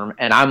bathroom,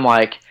 and I'm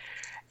like,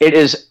 it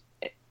is.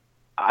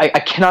 I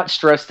cannot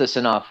stress this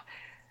enough.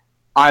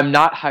 I'm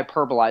not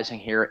hyperbolizing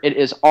here. It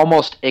is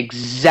almost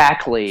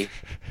exactly,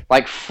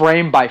 like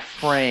frame by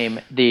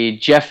frame, the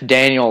Jeff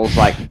Daniels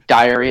like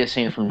diarrhea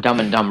scene from Dumb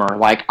and Dumber.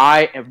 Like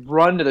I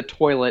run to the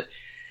toilet,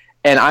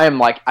 and I am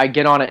like, I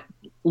get on it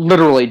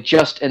literally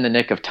just in the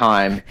nick of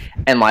time,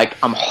 and like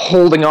I'm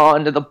holding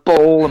on to the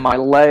bowl and my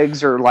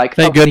legs are like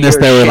thank goodness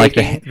there were like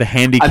the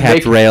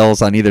handicapped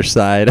rails on either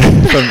side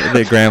from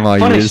that grandma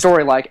funny used.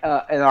 Story, like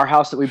in our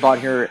house that we bought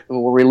here where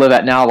we live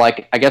at now,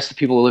 like I guess the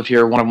people who live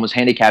here, one of them was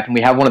handicapped, and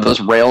we have one of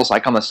those rails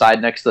like on the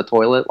side next to the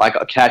toilet, like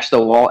attached to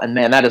the wall, and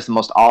man, that is the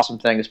most awesome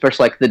thing,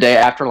 especially like the day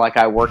after like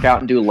I work out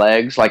and do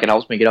legs, like it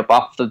helps me get up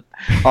off the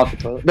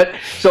toilet. But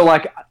so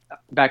like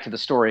back to the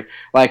story,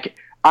 like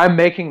I'm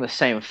making the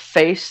same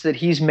face that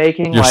he's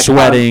making. You're like,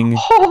 sweating.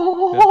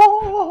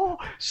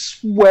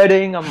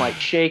 Sweating. I'm like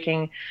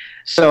shaking.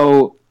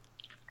 So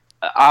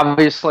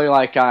obviously,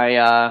 like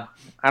I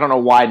don't know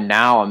why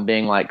now I'm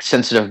being like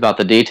sensitive about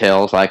the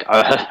details. Like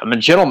I'm a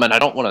gentleman. I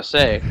don't want to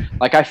say.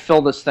 Like I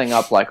fill this thing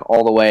up like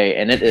all the way,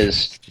 and it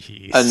is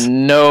a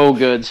no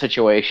good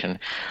situation.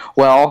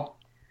 Well,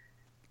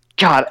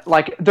 God,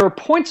 like there are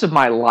points of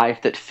my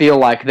life that feel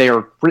like they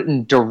are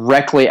written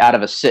directly out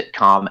of a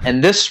sitcom,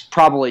 and this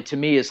probably to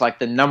me is like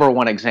the number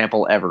one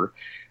example ever,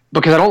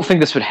 because I don't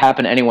think this would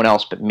happen to anyone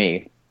else but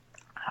me.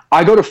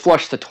 I go to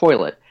flush the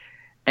toilet,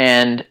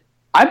 and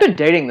I've been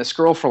dating this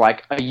girl for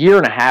like a year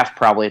and a half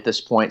probably at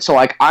this point. So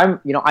like I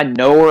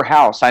know her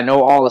house, I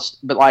know all this,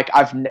 but like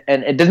and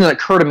it didn't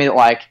occur to me that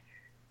like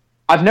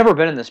I've never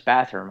been in this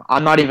bathroom.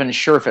 I'm not even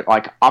sure if it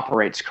like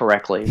operates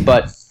correctly,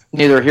 but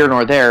neither here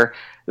nor there.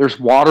 There's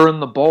water in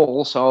the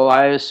bowl, so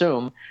I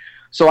assume.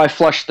 So I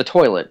flushed the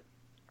toilet.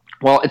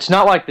 Well, it's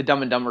not like the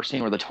Dumb and Dumber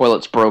scene where the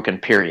toilet's broken,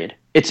 period.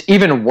 It's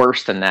even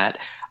worse than that.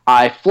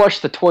 I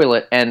flushed the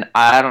toilet, and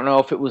I don't know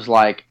if it was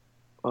like,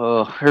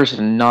 here's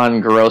a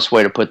non-gross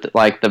way to put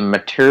the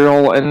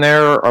material in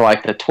there, or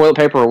like the toilet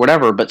paper or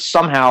whatever, but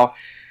somehow,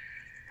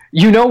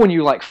 you know when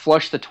you like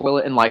flush the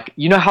toilet and like,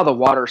 you know how the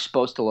water is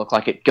supposed to look,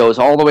 like it goes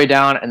all the way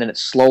down and then it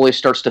slowly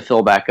starts to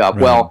fill back up.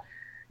 Right. Well,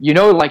 you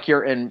know, like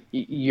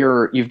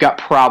you've got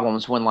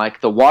problems when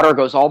like the water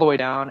goes all the way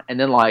down and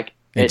then like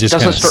it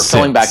doesn't start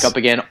filling back up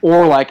again,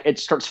 or like it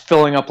starts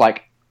filling up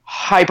like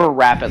hyper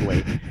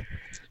rapidly.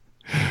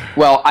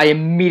 Well, I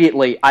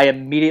immediately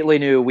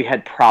knew we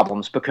had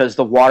problems because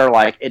the water,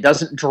 like, it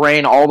doesn't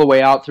drain all the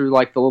way out through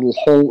like the little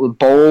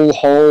bowl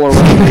hole or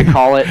whatever you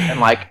call it,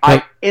 and like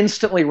I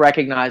instantly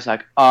recognized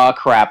like,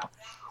 crap,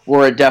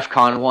 we're at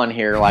DEFCON 1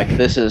 here. Like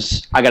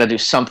I got to do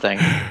something.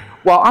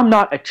 Well, I'm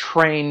not a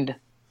trained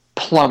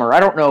plumber. I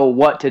don't know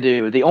what to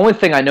do. The only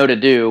thing I know to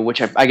do,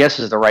 which I guess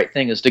is the right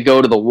thing, is to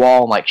go to the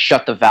wall and like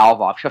shut the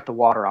valve off, shut the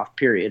water off,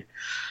 period.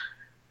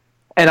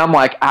 And I'm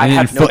like, I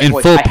have no choice. In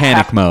full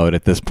panic mode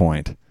at this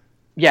point.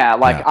 Yeah,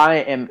 like I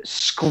am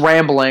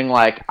scrambling,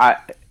 like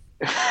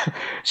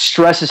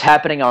stress is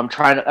happening.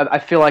 I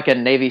feel like a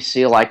Navy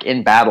SEAL, like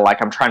in battle,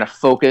 like I'm trying to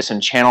focus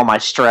and channel my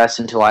stress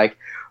into like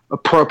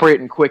appropriate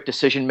and quick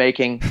decision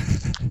making.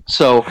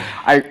 So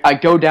I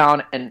go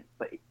down, and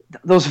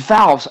those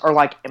valves are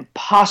like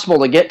impossible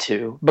to get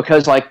to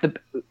because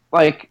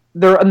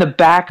they're in the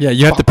back. Yeah,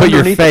 you have to put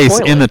your face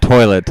in the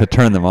toilet to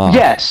turn them off.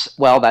 Yes,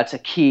 well, that's a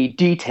key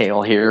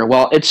detail here.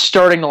 Well, it's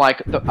starting to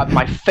like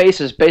my face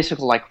is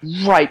basically like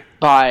right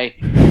by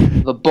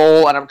the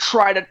bowl, and I'm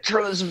trying to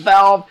turn this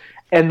valve,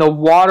 and the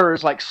water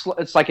is like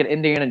it's like an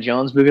Indiana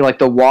Jones movie. Like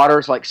the water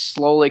is like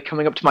slowly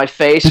coming up to my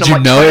face. Did you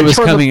know it was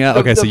coming out?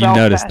 Okay, so you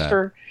noticed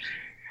that.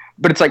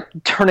 But it's like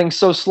turning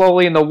so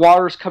slowly, and the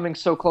water's coming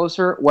so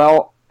closer.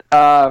 Well,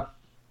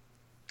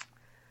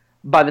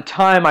 by the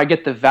time I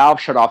get the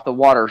valve shut off, the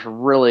water's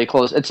really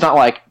close. It's not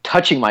like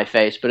touching my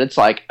face, but it's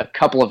like a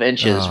couple of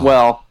inches. Oh.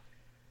 Well,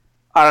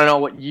 I don't know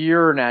what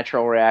your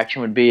natural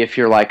reaction would be if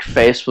your like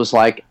face was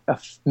like a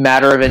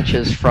matter of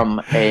inches from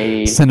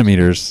a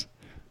centimeters.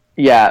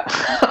 Yeah,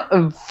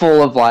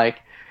 full of like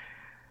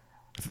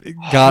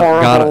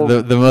got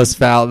the most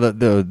foul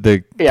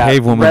the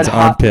cave woman's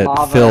armpit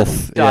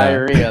filth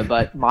diarrhea.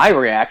 But my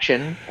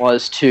reaction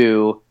was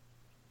to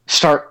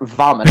start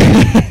vomiting.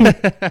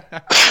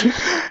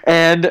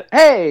 And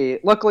hey,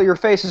 luckily your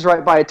face is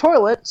right by a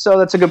toilet, so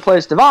that's a good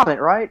place to vomit,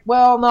 right?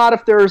 Well, not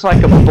if there's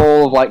like a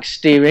bowl of like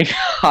steaming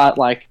hot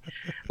like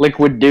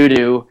liquid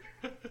doo-doo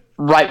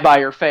right by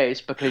your face,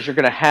 because you're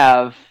gonna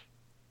have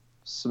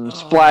some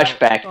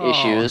splashback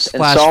issues.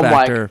 Splash and so I'm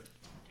factor. like,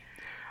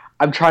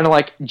 I'm trying to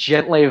like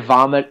gently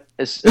vomit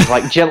as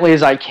like gently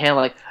as I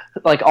can,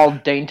 like all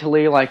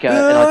daintily, like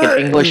an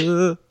English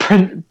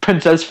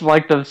princess from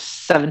like the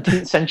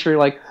 17th century,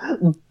 like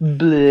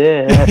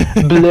bleh,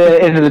 bleh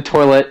into the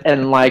toilet,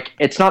 and like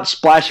it's not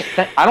splashing.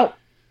 I don't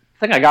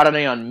think I got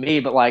any on me,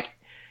 but like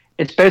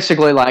it's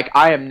basically like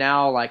I am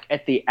now like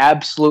at the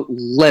absolute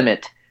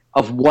limit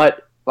of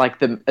what like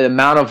the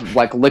amount of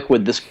like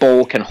liquid this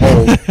bowl can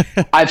hold.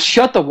 I've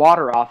shut the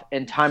water off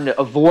in time to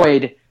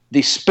avoid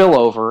the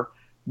spillover,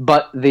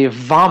 but the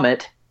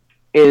vomit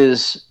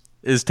is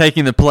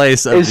taking the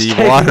place of the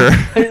water.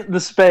 The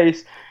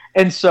space.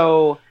 And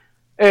so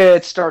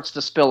it starts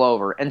to spill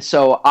over. And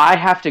so I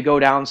have to go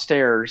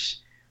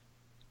downstairs.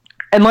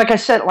 And like I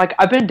said, like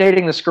I've been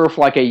dating this girl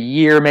for like a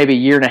year, maybe a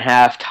year and a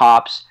half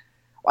tops.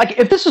 like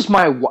if this is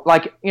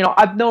like, you know,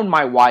 I've known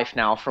my wife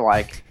now for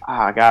like,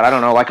 oh God, I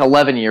don't know, like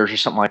 11 years or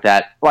something like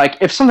that. Like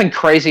if something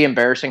crazy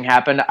embarrassing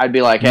happened, I'd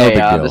be like, hey,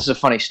 this is a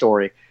funny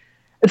story.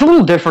 It's a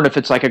little different if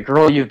it's like a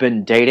girl you've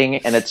been dating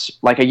and it's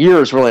like a year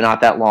is really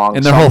not that long.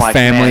 And their whole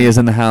family is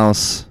in the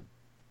house.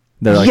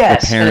 They're like,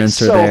 yes, the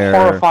parents and it's are there.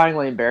 so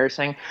horrifyingly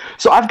embarrassing.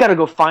 So I've got to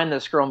go find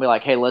this girl and be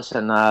like, hey,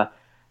 listen,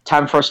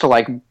 time for us to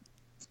like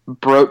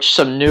broach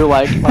some new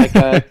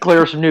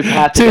clear some new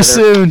path too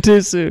together.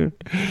 Too soon.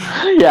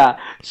 Yeah.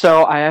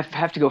 So I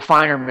have to go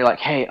find her and be like,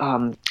 hey,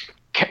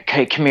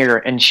 come here.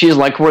 And she's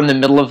like, we're in the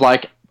middle of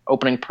like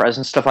opening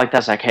presents, stuff like that.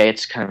 It's like, hey,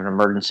 it's kind of an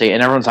emergency,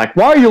 and everyone's like,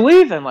 why are you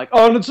leaving? Like,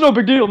 oh, it's no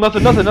big deal,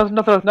 nothing at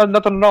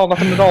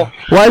all.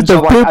 Why is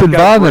there poop and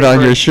vomit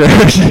on your shirt?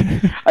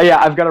 Yeah,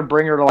 I've got to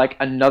bring her to like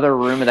another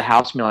room of the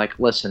house and be like,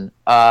 listen,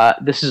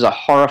 this is a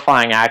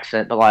horrifying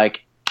accident, but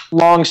like,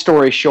 long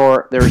story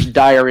short, there's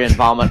diarrhea and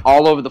vomit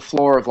all over the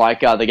floor of like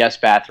the guest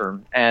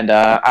bathroom, and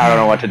I don't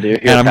know what to do.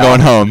 And I'm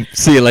going home.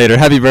 See you later.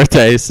 Happy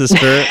birthday,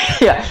 sister.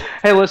 Yeah.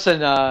 Hey,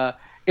 listen,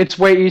 it's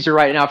way easier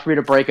right now for me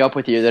to break up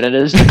with you than it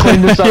is to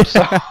clean this up.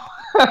 So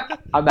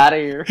I'm out of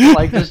here.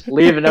 Like, just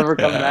leave and never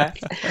come back.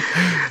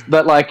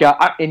 But like,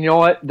 and you know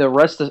what? The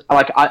rest of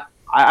like,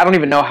 I don't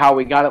even know how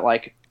we got it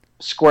like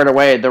squared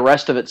away. The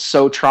rest of it's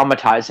so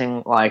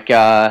traumatizing. Like.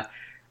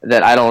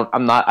 That I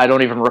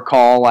don't even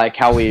recall like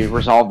how we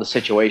resolved the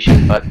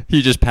situation, but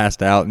you just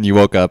passed out and you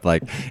woke up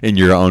like in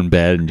your own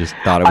bed and just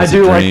thought it was a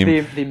dream. I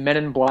do like the Men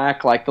in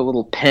Black, like the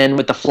little pin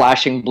with the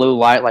flashing blue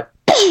light, like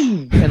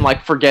and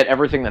like forget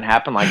everything that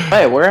happened. Like,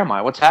 hey, where am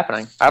I? What's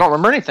happening? I don't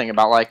remember anything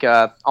about like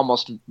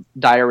almost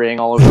diarrheaing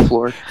all over the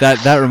floor.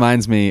 That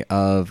reminds me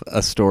of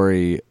a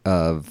story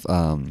of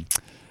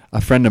a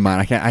friend of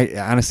mine. I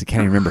honestly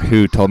can't even remember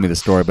who told me the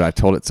story, but I've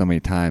told it so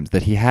many times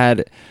that he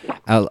had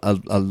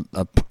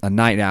a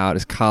night out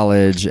at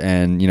college,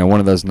 and you know, one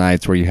of those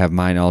nights where you have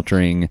mind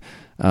altering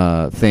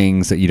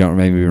things that you don't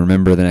maybe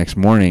remember the next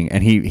morning,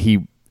 and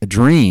he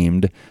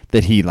dreamed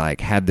that he like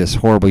had this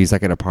horrible. He's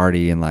like at a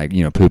party and like,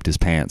 you know, pooped his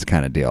pants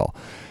kind of deal.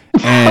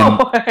 And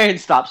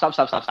wait, stop.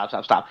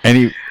 And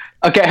he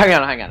okay, hang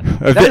on.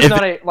 That is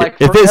not a like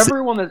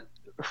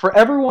for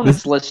everyone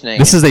that's listening.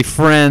 This is a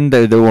friend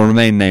that will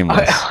remain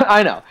nameless.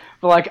 I know.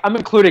 But, like, I'm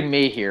including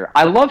me here.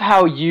 I love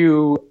how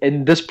you,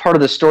 in this part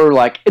of the story,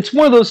 like, it's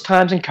one of those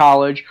times in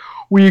college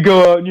where you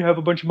go out and you have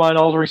a bunch of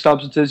mind-altering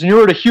substances and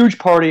you're at a huge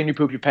party and you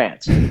poop your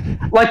pants.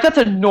 Like, that's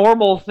a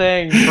normal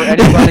thing for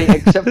anybody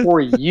except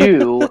for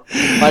you.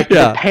 Like,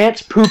 the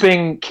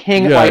pants-pooping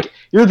king. Yeah. Like,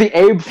 you're the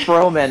Abe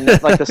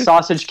Froman, like the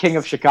sausage king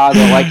of Chicago.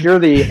 Like, you're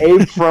the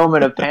Abe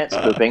Froman of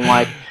pants-pooping.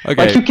 Like,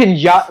 like you can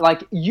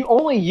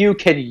only you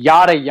can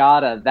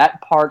yada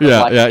that part of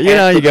like you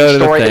know, you go to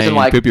the thing,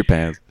 like, poop your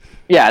pants.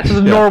 Yeah, it's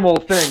a normal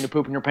thing to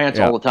poop in your pants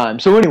all the time.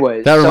 So,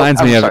 anyways, that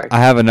reminds me of I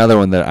have another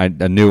one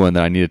a new one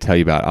that I need to tell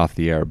you about off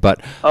the air.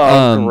 But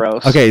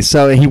gross. Okay,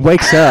 so he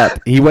wakes up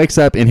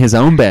in his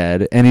own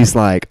bed, and he's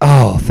like,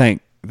 "Oh,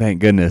 thank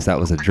goodness that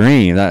was a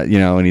dream." That, you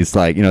know, and he's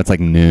like, you know, it's like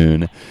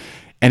noon,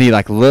 and he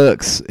like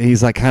looks,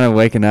 he's like kind of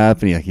waking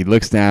up, and he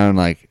looks down,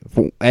 like,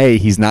 A,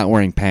 he's not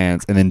wearing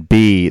pants, and then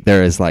B,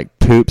 there is like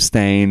poop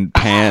stained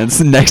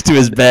pants next to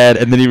his bed,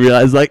 and then he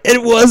realized like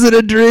it wasn't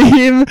a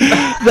dream,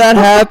 that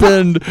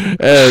happened.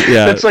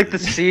 It's like the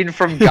scene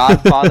from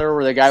Godfather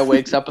where the guy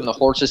wakes up and the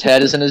horse's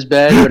head is in his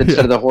bed, but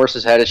instead of the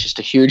horse's head, it's just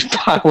a huge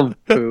pile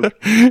of poop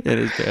in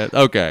his bed.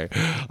 Okay,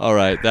 all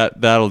right,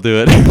 that'll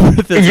do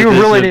it. You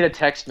really need to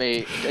text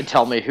me and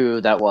tell me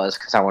who that was,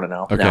 because I want to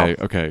know.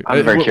 Okay.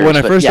 I'm very curious.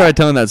 When I first started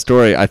telling that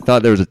story, I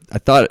thought there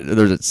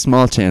was a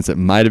small chance it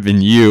might have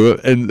been you,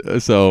 and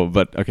so,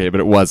 but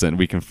it wasn't.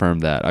 We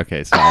confirmed that.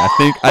 Okay, so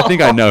I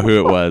think I know who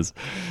it was.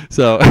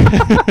 So,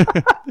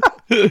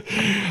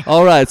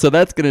 all right, so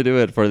that's gonna do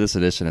it for this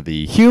edition of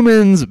the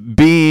Humans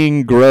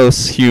Being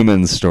Gross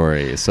Humans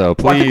story. So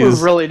please, I think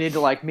we really need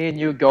to, like, me and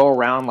you go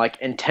around like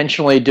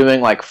intentionally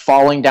doing like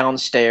falling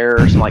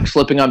downstairs and like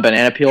slipping on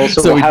banana peels,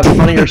 so we'll have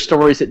funnier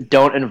stories that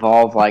don't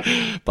involve like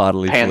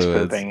bodily pants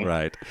fluids. Pooping.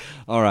 Right.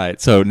 All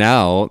right. So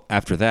now,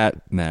 after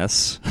that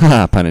mess,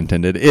 pun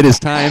intended, it is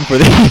time for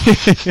the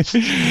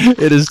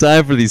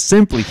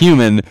Simply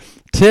Human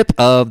tip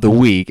of the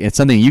week. It's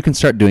something you can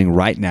start doing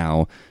right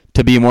now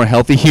to be a more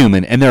healthy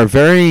human, and there are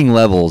varying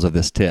levels of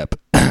this tip.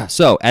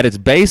 So, at its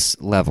base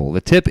level,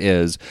 the tip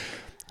is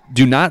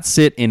do not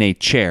sit in a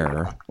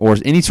chair or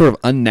any sort of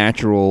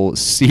unnatural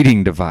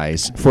seating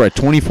device for a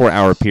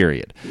 24-hour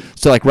period.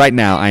 So, like right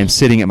now, I am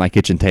sitting at my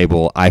kitchen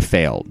table. I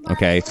failed.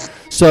 Okay,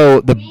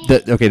 so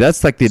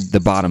that's like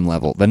the bottom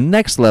level. The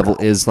next level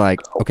is like,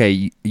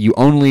 okay, you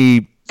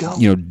only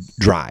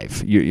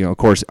drive. You know, of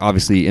course,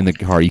 obviously in the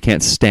car, you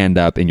can't stand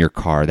up in your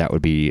car. That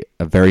would be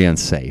very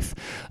unsafe.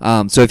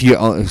 So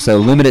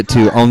limit it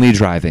to only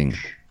driving.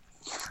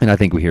 And I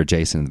think we hear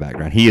Jayson in the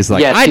background. He is like,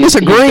 Yes, I he's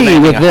disagree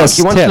with this.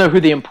 He wants tip. to know who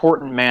the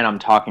important man I'm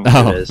talking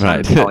to is. Right.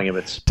 I'm telling him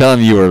it's. Tell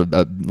him you were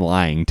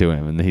lying to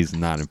him, and he's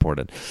not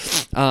important.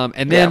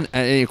 And then,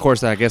 of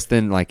course, I guess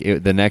then like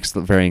the next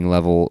varying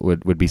level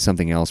would be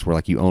something else where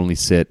like you only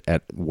sit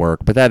at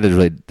work, but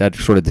that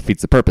sort of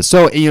defeats the purpose.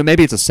 So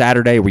maybe it's a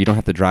Saturday where you don't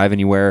have to drive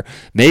anywhere.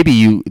 Maybe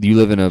you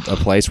live in a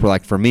place where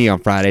like for me on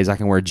Fridays I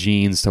can wear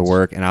jeans to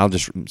work, and I'll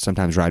just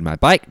sometimes ride my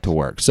bike to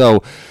work.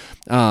 So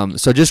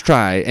just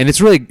try, and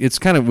it's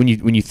kind of when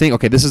you think,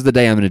 okay, this is the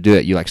day I'm going to do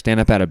it. You like stand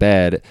up out of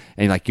bed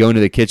and like go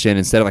into the kitchen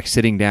instead of like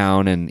sitting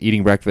down and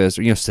eating breakfast,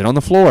 or sit on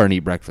the floor and eat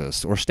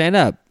breakfast, or stand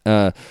up.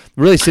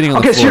 Really sitting on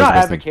the floor. Okay, so you're not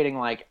advocating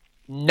like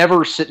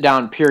never sit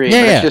down. Period.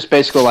 Yeah, It's just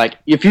basically like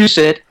if you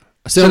sit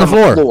on the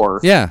floor.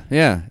 Yeah,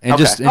 and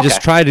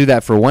just try to do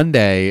that for one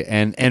day,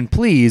 and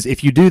please,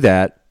 if you do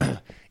that.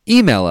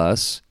 Email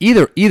us,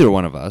 either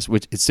one of us,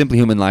 which is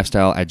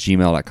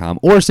simplyhumanlifestyle@gmail.com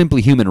or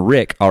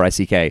simplyhumanrick,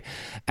 R-I-C-K,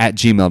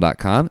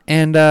 @gmail.com,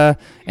 and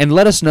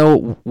let us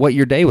know what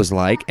your day was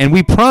like. And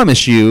we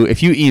promise you,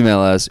 if you email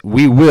us,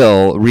 we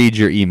will read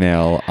your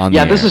email on the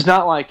air. Yeah, this is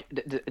not like,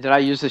 did I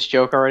use this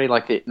joke already?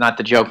 Like, not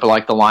the joke, but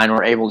like the line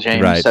where Abel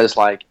James says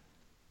like,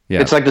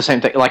 it's like the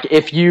same thing. Like,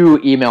 if you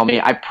email me,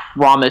 I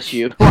promise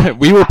you.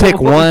 We will pick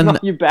one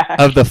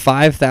of the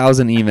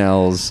 5,000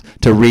 emails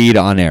to read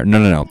on air.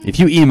 No. If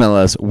you email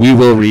us, we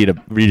will read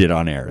it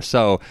on air.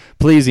 So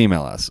please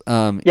email us.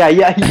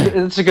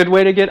 It's a good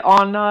way to get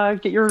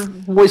get your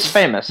voice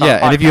famous.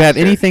 Yeah, and if you have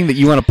anything that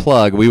you want to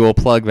plug, we will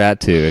plug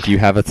that too. If you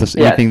have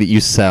anything that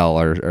you sell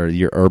or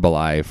your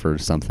Herbalife or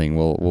something,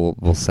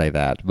 we'll say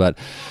that. But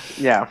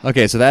yeah.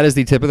 Okay, so that is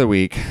the tip of the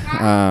week.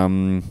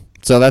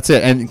 So that's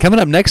it. And coming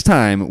up next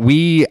time,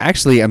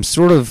 I'm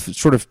sort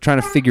of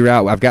trying to figure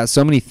out. I've got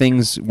so many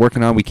things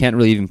working on. We can't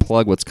really even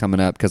plug what's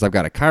coming up because I've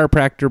got a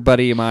chiropractor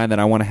buddy of mine that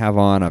I want to have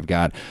on. I've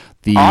got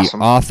the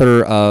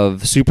author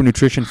of Super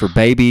Nutrition for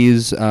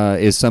Babies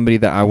is somebody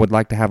that I would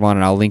like to have on,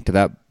 and I'll link to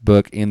that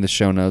book in the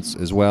show notes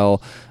as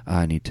well.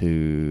 I need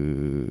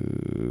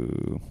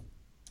to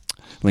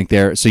link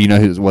there so you know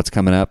what's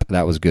coming up.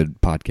 That was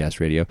good podcast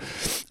radio.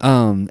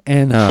 And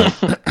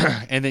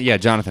then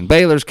Jonathan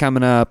Baylor's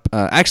coming up.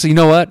 Actually, you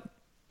know what?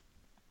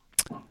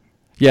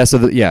 So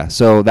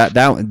that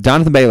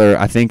Jonathan Baylor,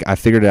 I think I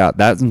figured it out.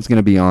 That one's going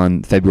to be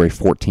on February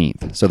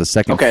 14th. So the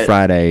second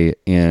Friday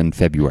in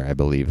February, I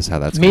believe, is how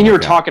that's going to you were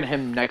talking to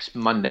him next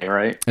Monday,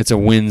 right? It's a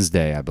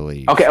Wednesday, I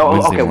believe. Okay.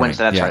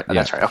 Wednesday. That's right.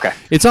 That's right. Okay.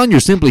 It's on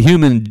your Simply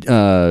Human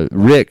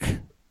Rick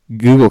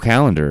Google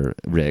Calendar,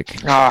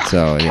 Rick. It's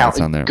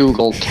on there.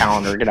 Google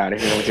Calendar. Get out of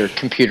here with your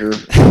computer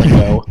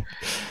lingo.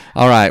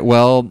 All right.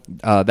 Well,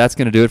 that's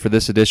going to do it for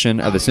this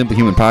edition of the Simply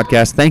Human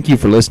Podcast. Thank you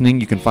for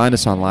listening. You can find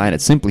us online at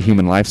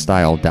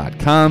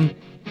simplyhumanlifestyle.com.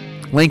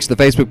 Links to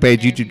the Facebook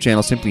page, YouTube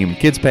channel, Simply Human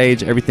Kids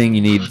page, everything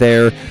you need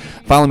there.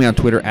 Follow me on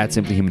Twitter at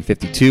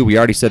simplyhuman52. We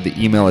already said the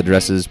email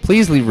addresses.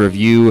 Please leave a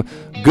review,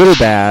 good or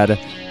bad,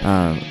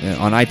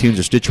 on iTunes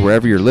or Stitcher,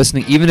 wherever you're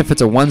listening. Even if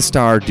it's a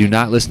 1-star, do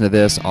not listen to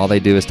this. All they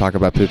do is talk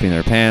about pooping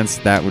their pants.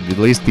 That would at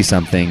least be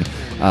something.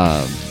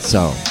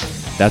 So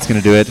that's going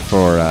to do it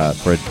for.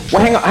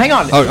 Hang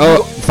on.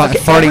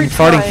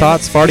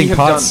 Farting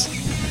thoughts.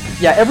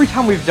 Yeah, every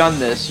time we've done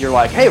this, you're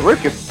like, "Hey,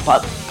 Rick, your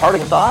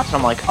parting thoughts?" And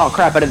I'm like, "Oh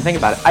crap, I didn't think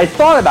about it. I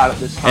thought about it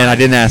this time." And I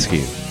didn't ask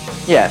you.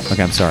 Yes.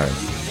 Okay, I'm sorry.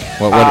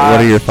 What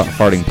are your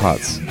farting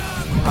pots?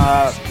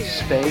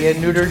 Spay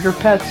and neuter your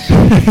pets.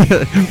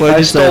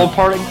 I stole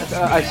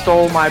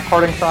my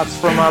parting thoughts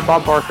from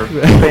Bob Barker.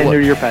 Spay and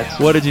neuter your pets.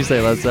 What did you say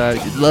last time?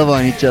 Love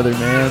on each other,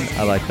 man.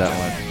 I like that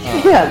one.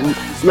 Yeah,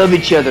 love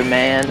each other,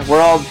 man.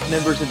 We're all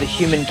members of the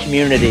human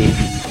community.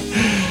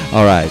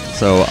 All right,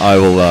 so I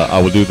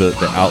will do the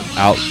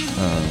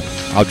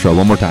outro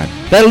one more time.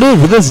 That'll do it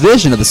for this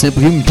edition of the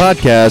Simply Human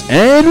Podcast.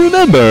 And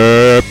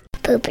remember,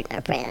 Pooping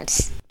our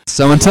pants.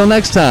 So until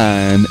next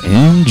time,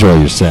 enjoy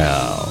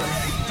yourself.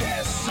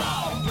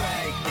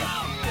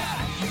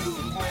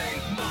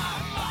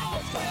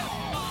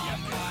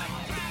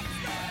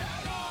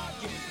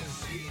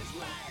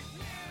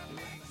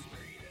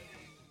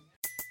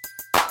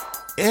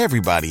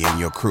 Everybody in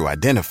your crew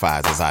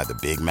identifies as either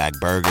Big Mac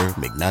Burger,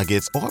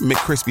 McNuggets, or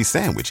McCrispy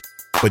Sandwich.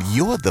 But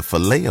you're the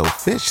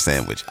Filet-O-Fish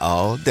Sandwich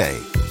all day.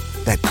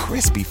 That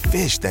crispy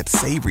fish, that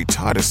savory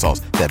tartar sauce,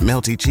 that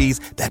melty cheese,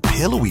 that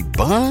pillowy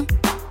bun.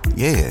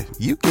 Yeah,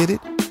 you get it.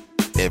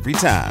 Every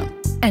time.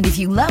 And if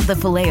you love the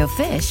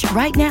Filet-O-Fish,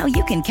 right now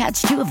you can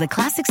catch 2 of the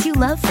classics you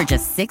love for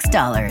just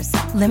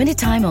 $6. Limited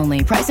time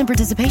only. Price and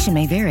participation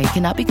may vary.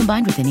 Cannot be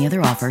combined with any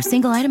other offer.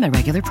 Single item at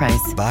regular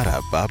price.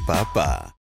 Ba-da-ba-ba-ba.